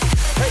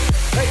 Hey,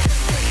 hey,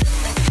 hey,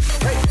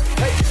 hey,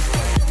 hey,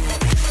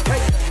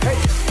 hey,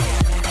 hey,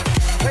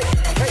 hey,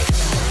 hey, hey,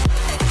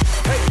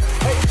 hey,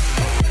 hey.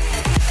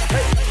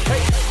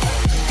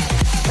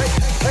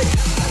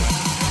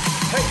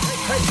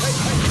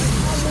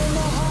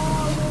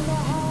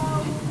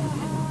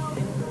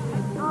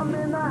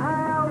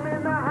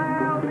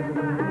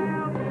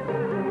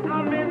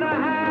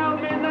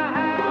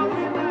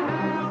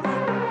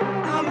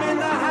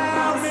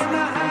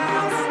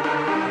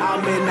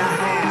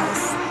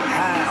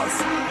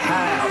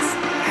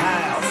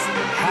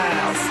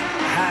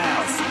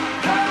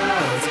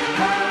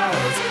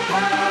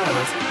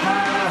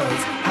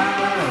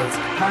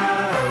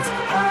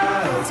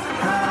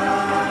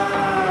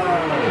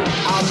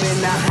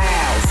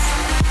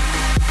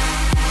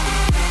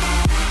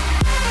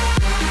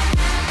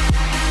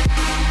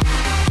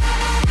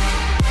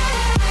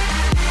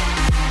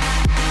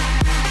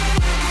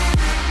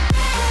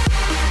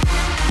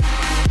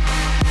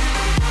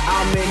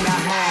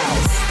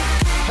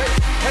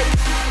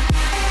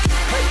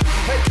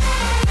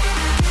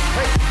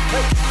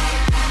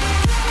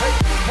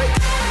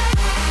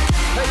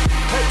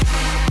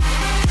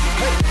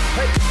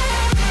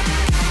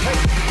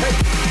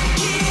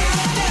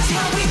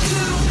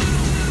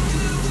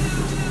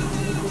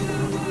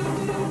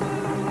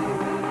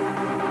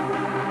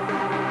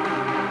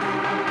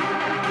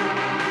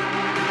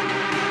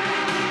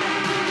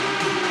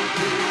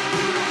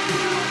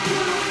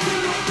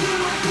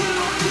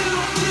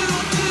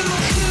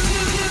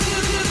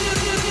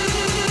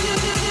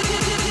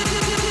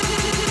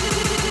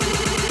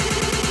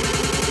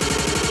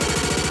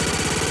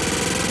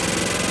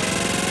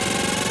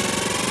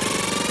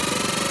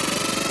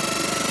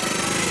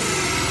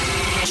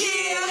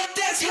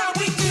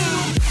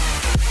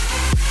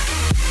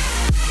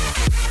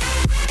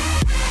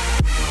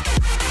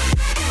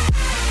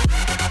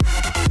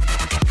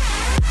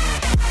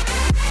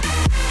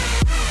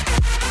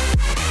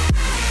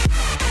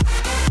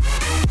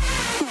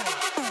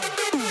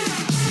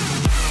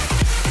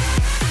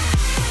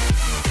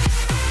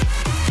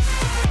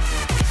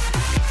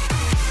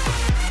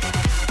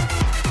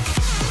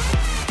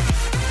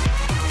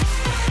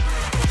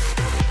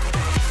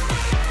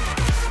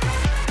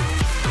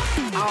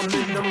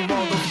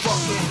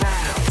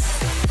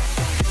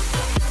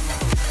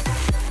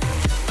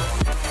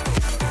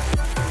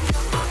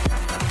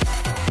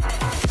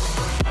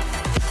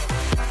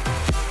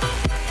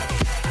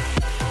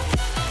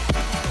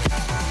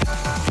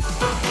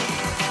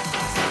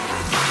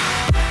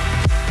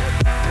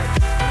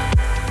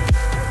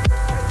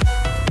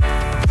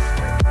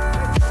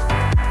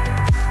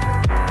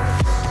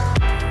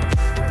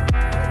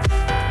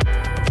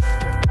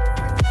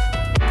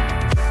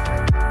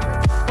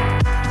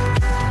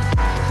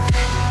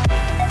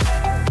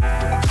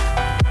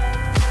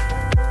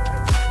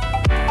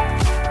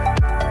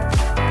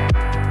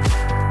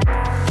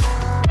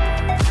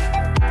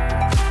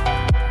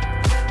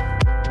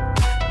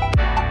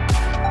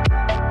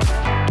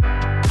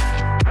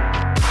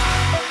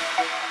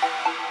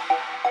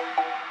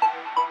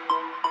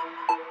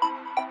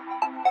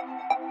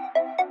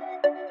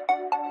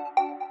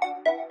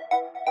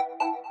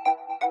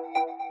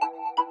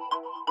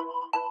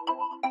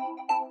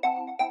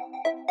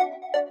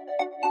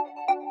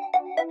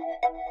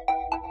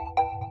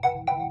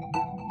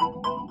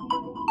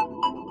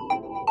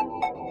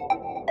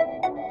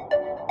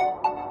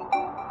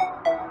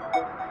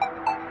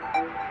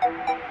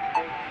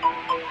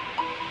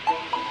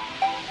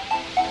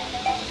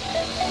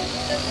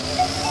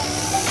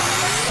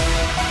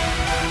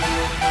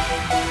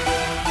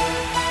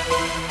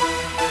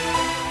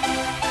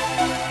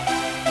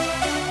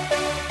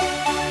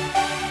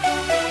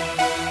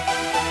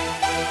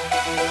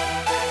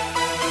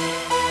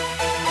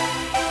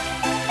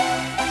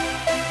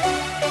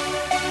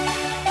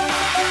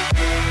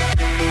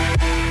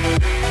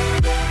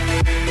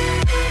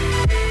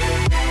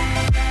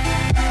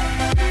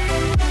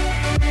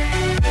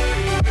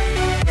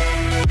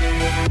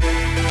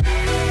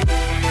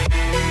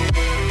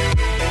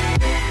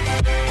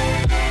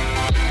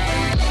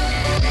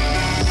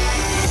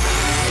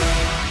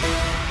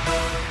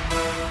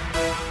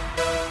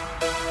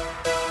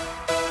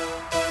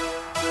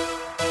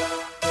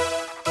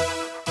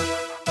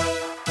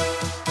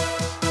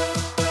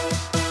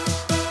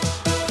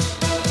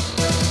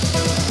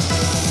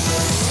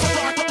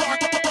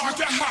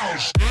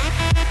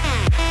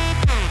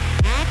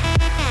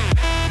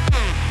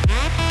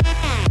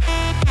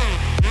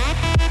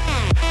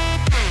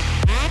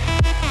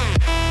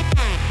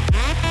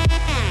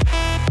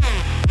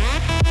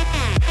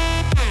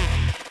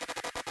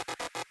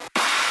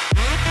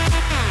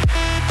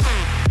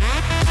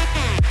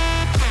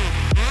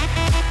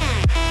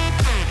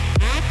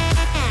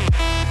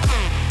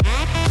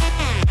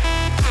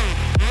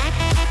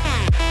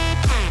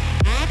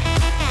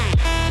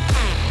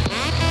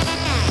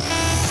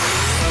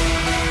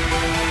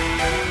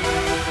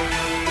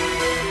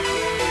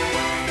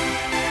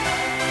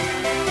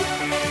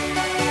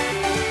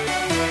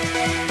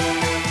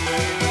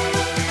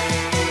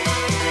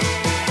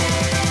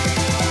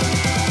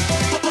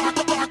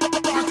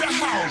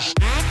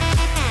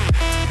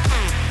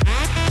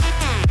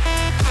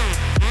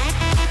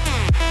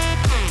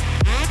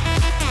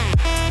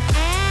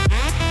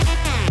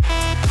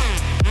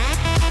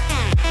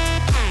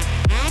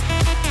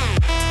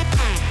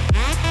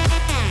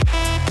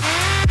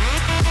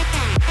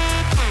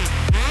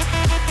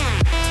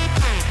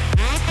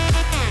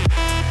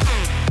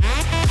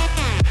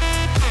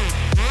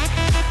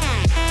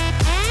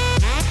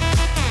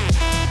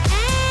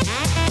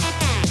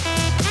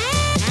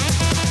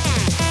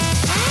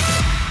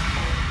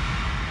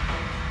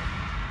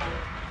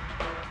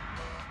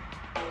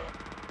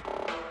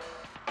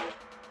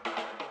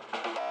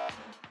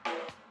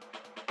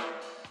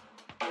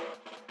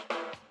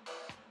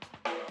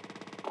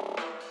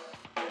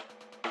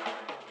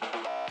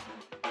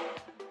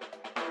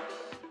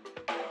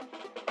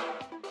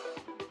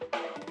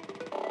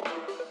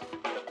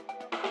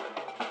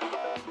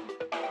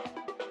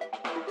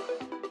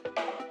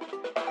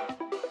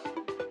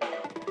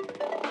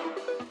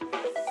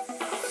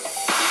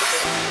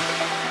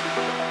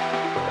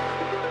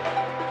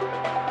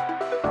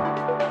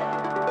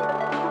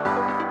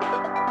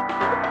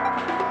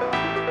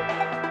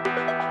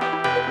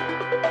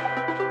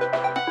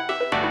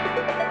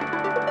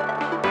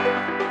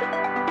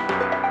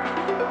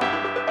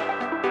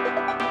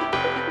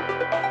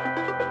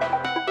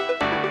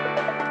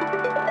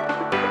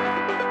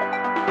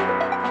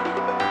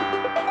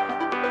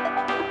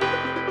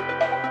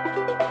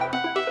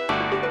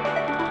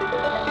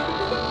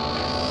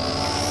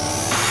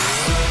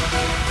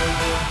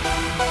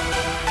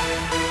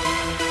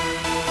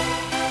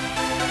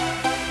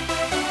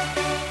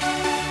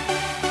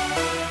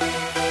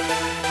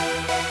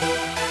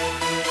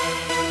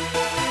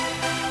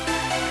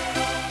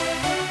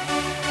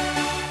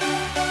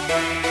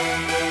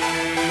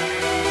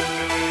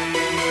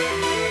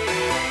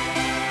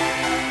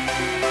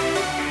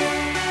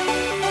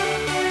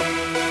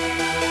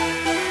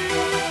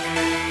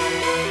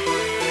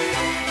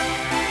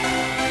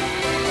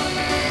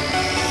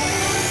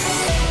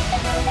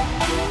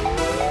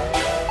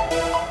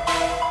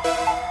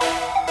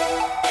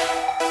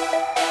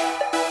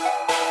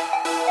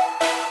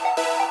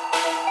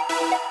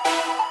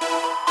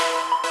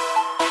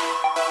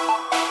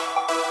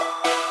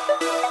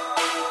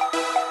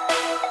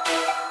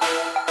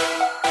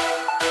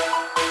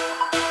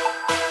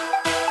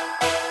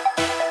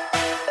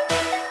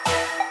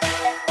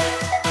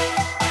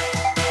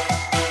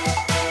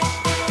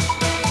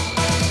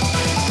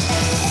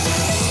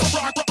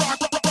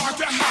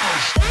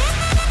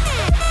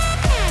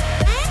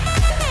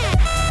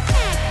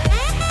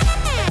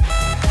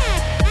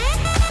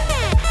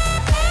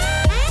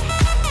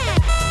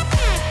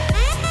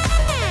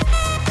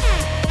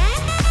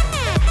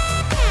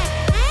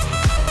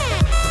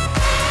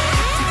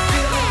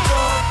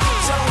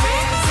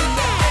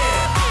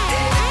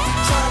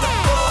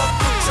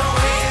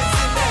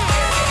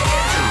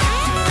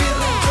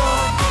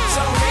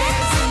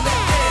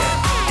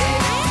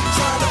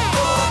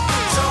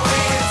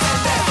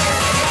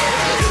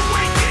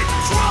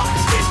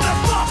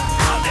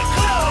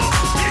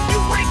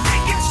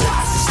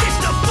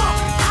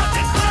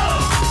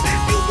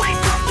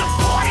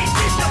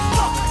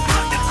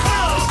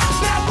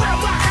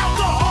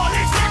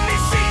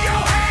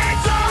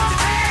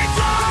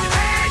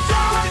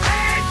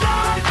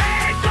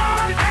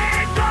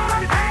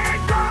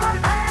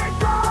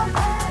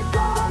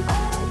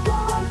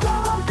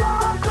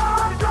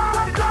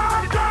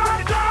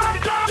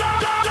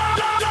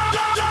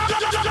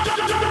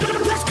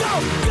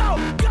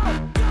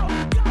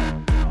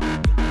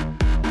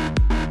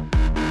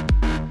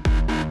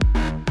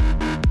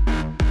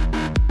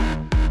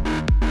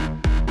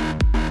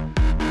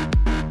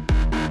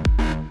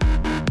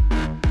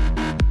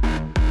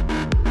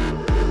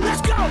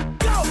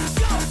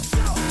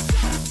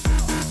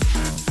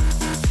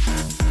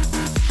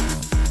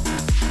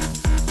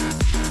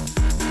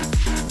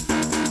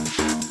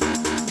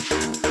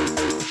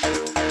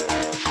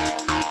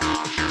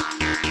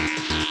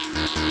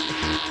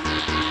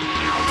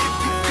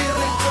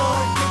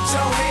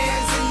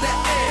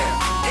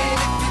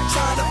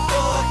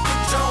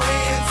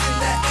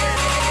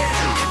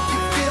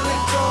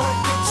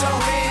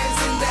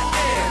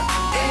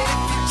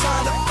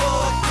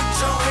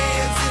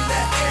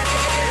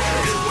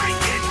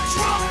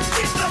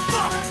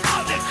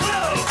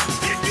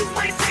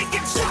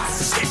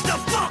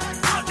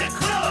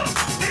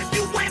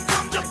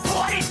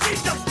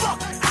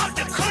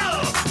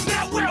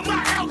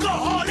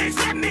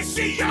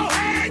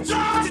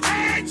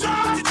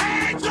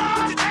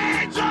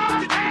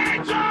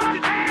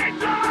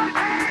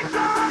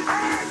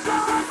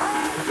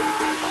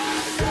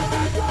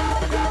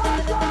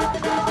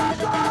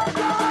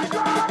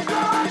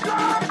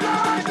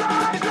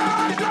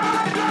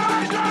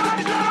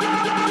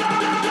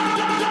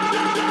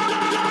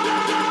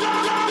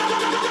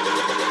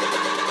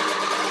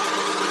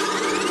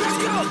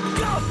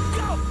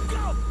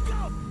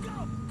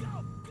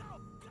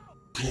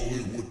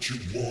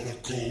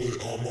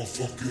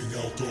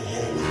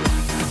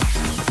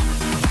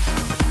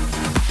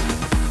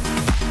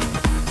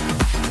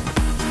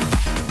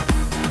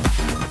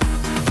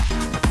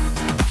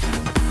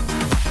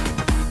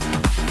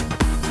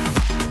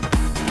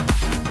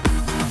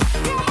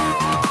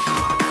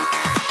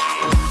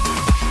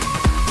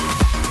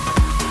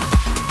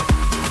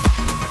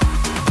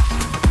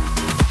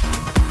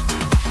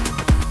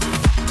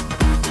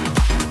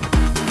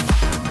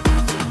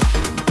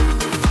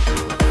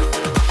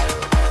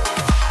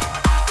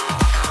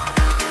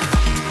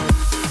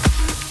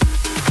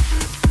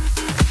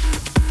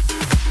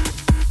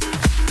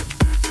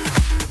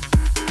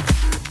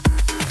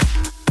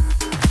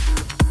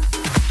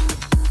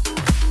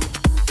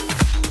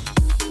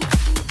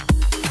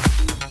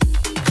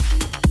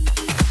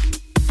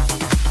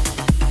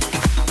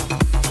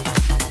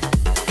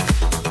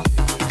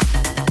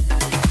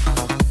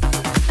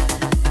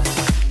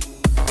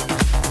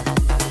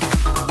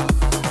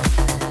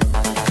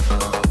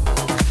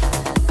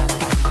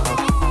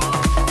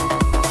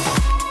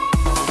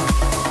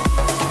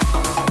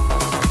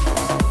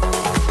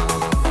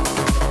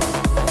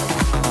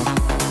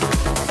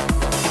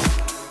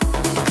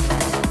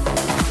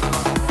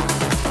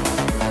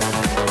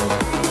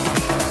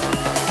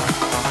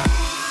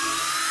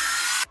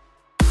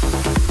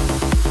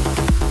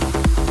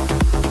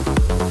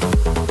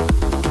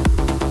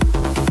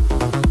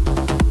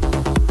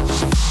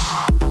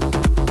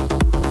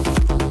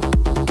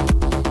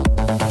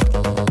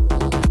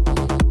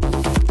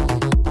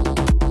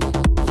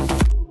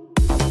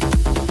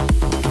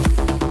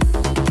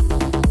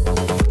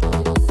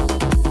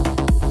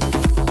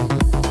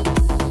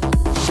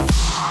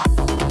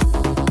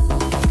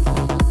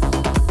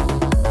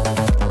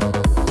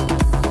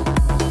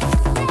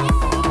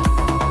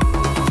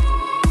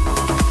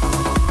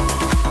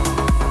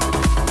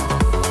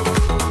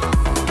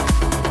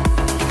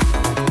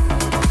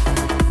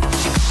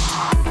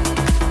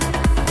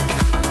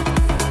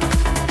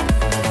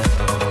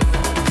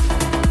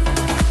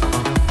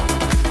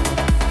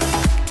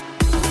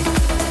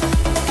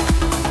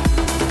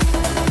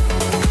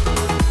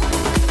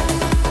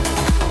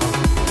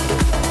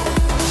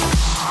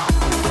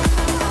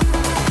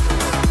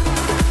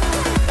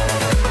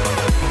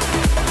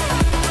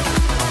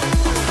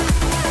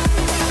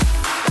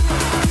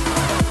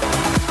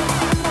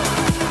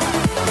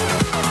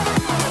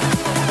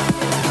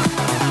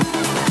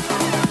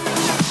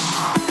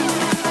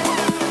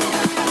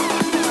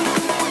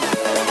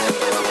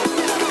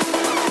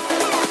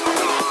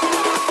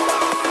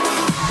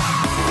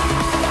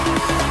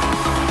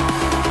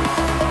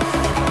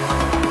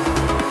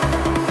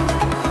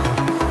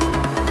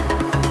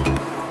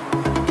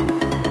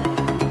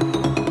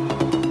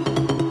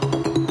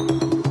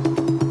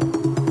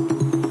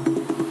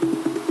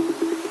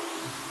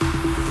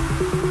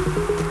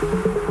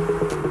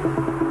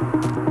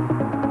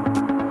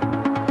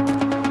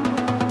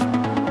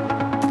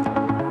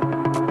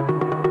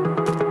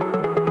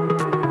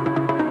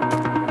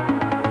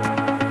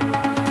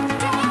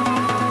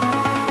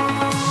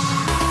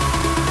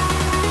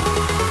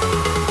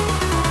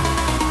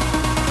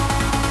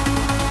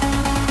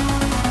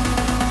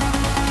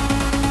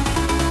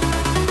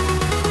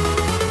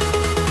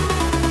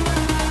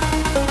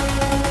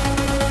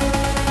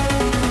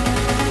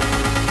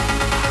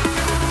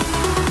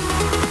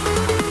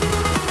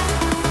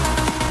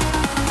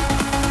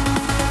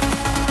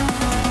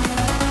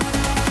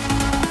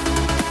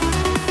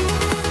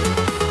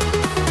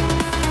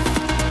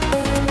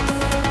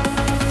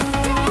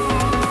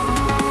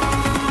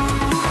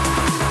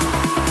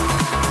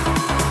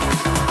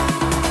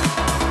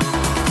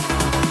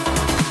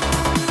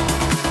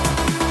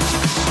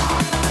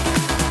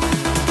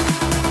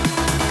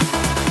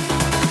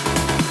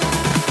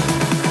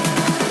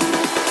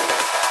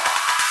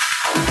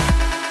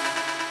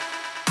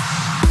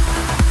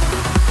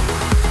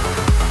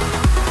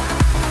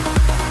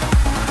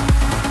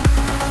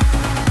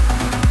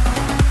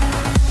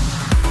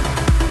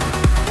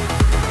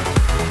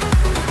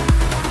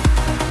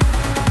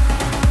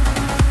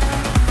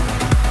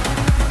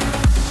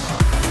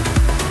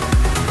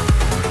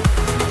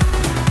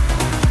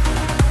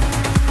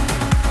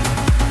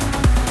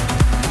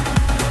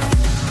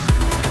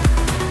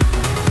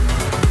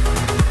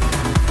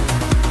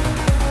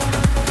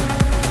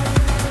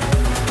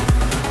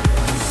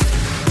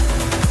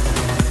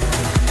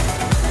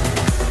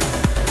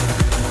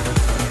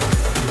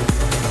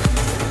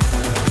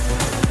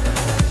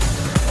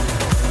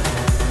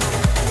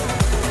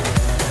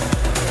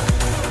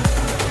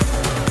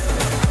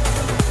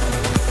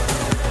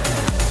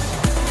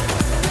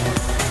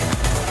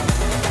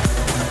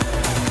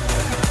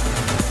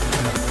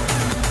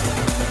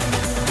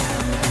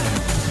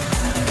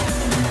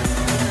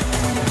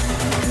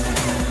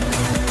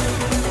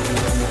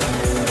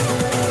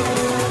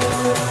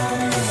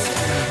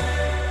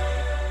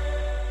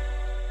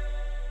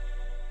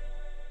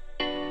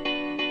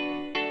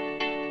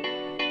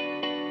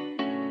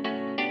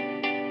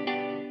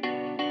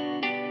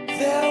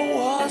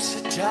 was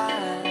a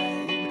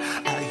time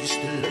I used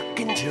to look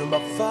into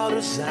my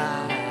father's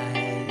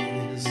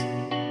eyes.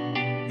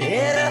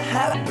 In a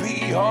happy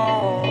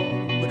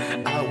home,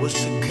 I was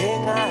a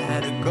king, I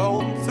had a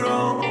golden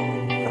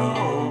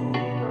throne.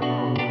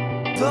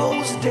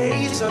 Those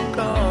days are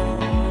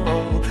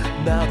gone,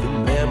 now the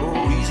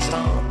memories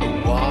on the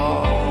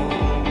wall.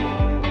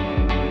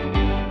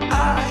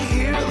 I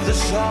hear the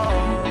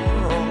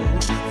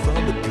songs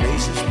from the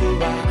places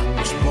where I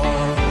was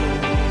born.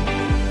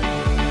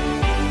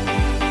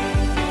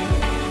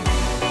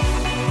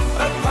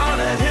 Upon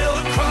a hill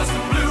across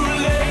the blue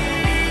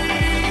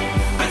lake,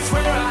 that's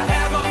where I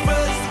had my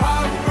first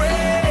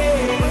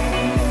heartbreak.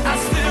 I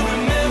still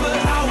remember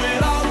how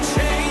it all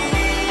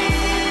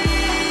changed.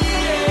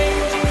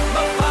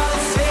 My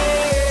father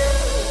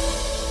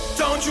said,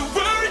 don't you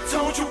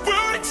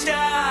worry,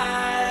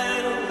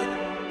 child.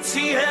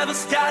 See,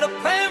 heaven's got a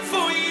plan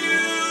for you.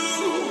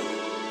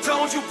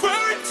 Don't you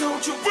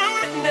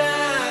worry now.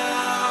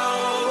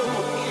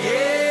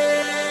 Yeah.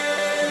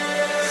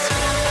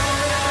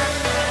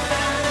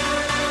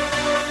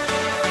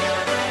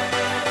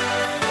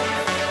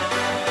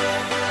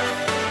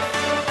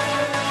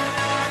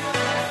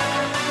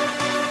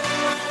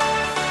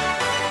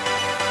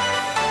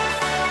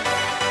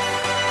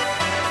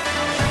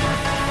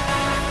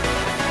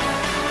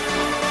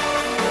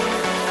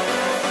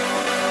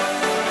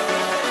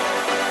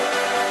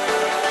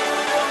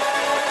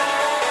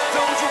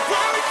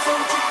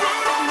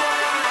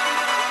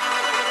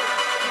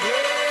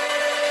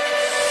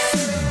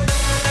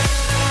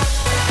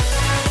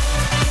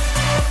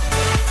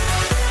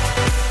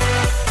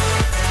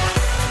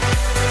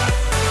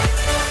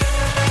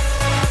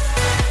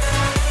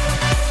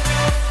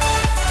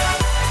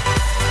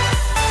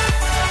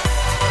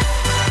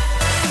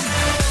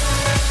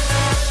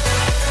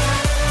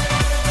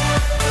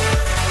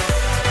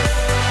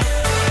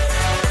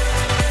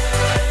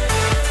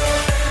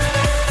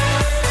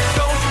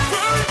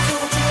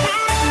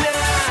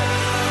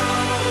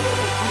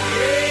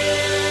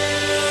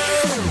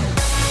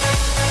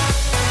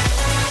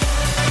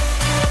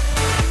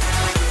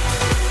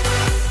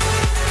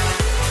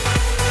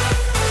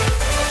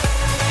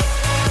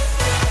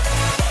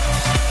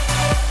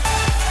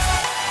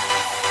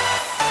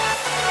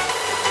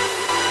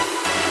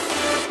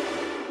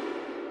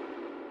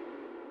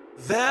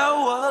 There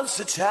was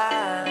a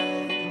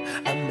time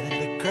I met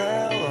a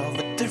girl of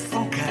a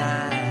different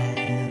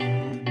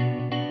kind.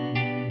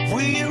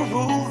 We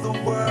ruled the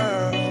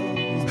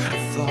world. I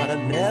thought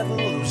I'd never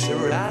lose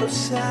her out of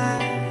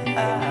sight.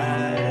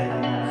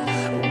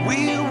 We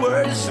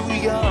were so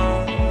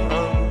young.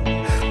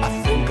 I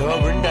think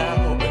of her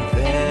now and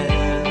then.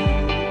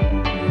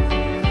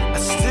 I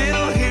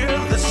still hear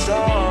the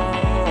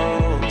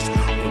songs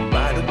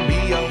reminding me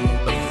of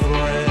a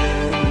friend.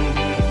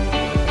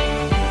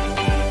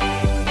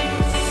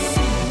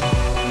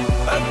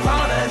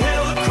 Upon a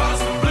hill across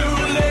the blue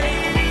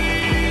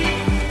lake,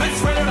 that's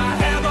where I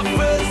had my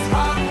first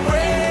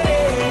heartbreak.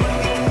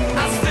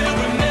 I still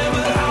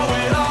remember how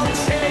it all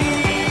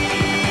changed.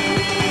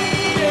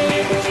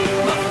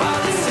 My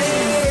father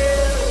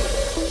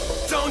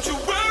said, don't you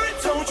worry,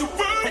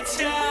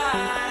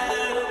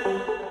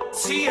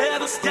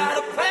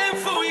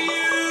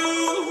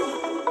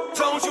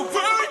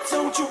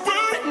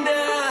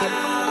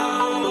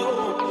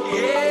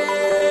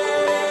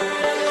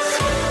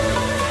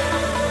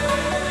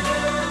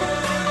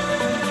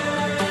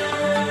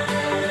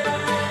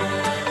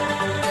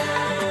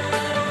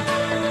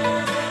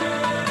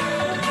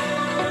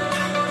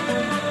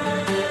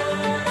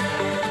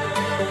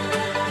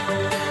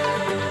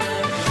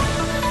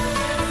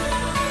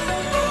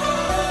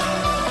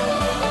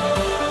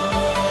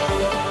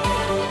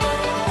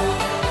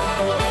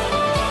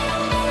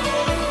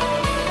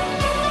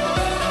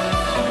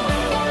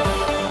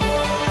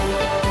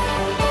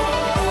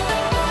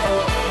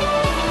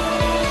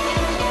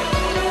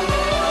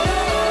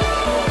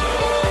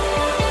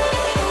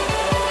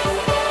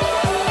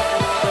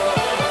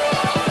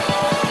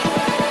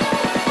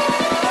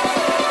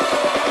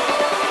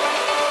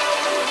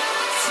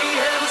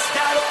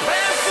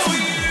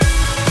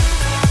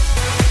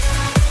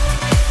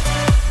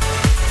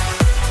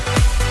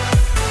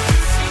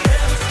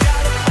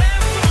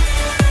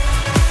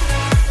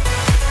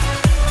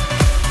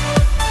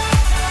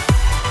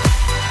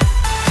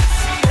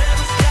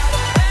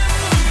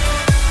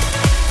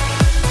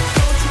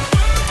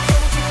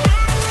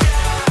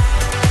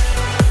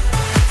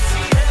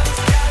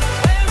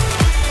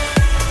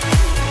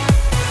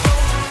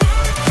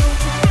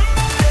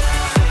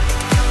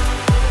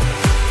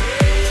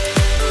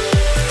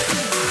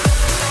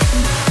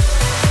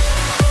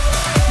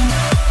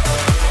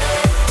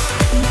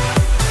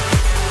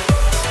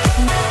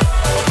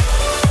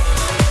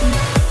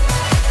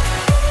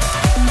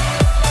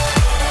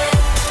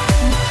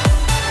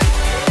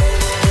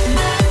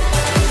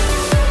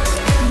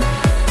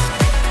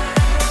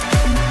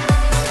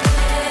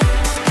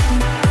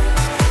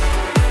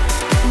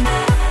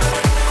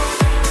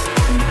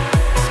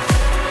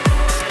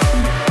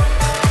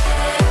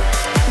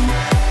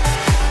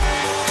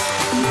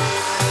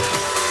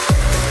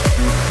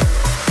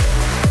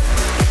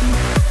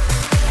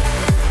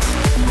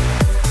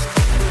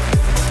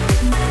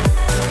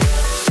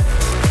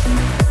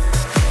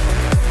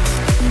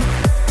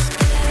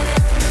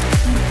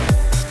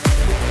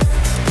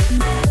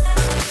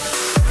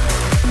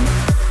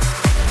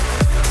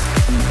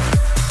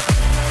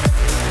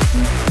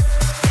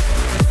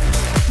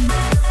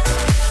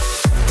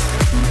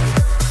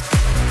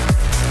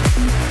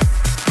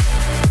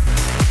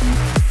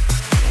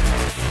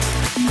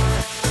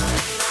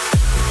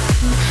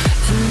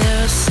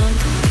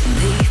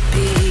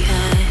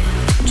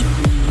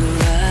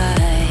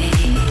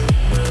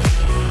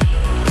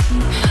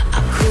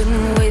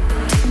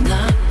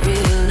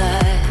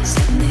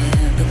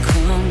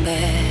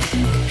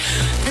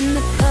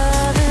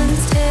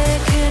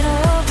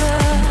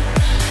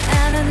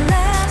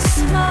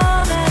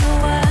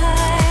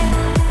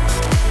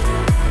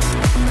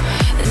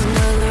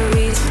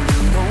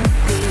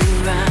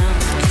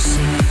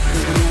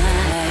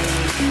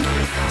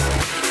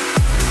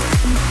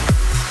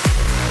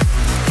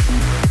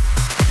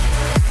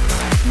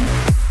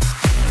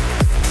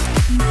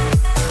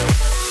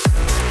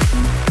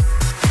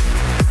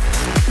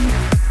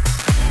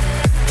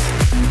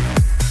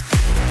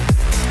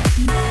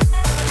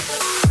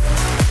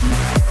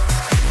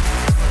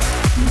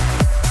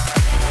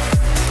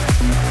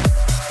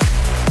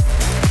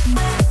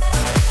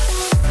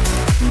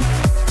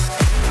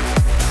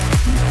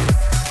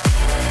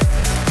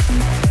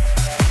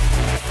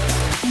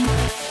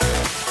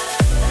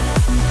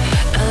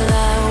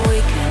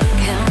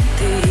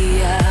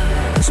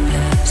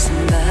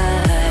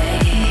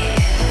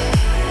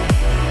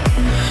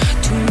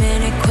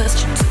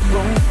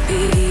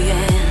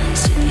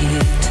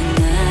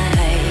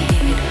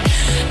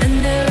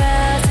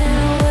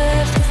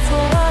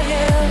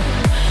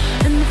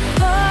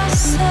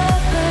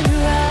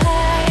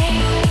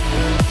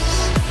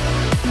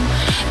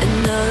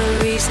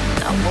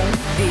 I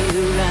won't be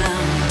around.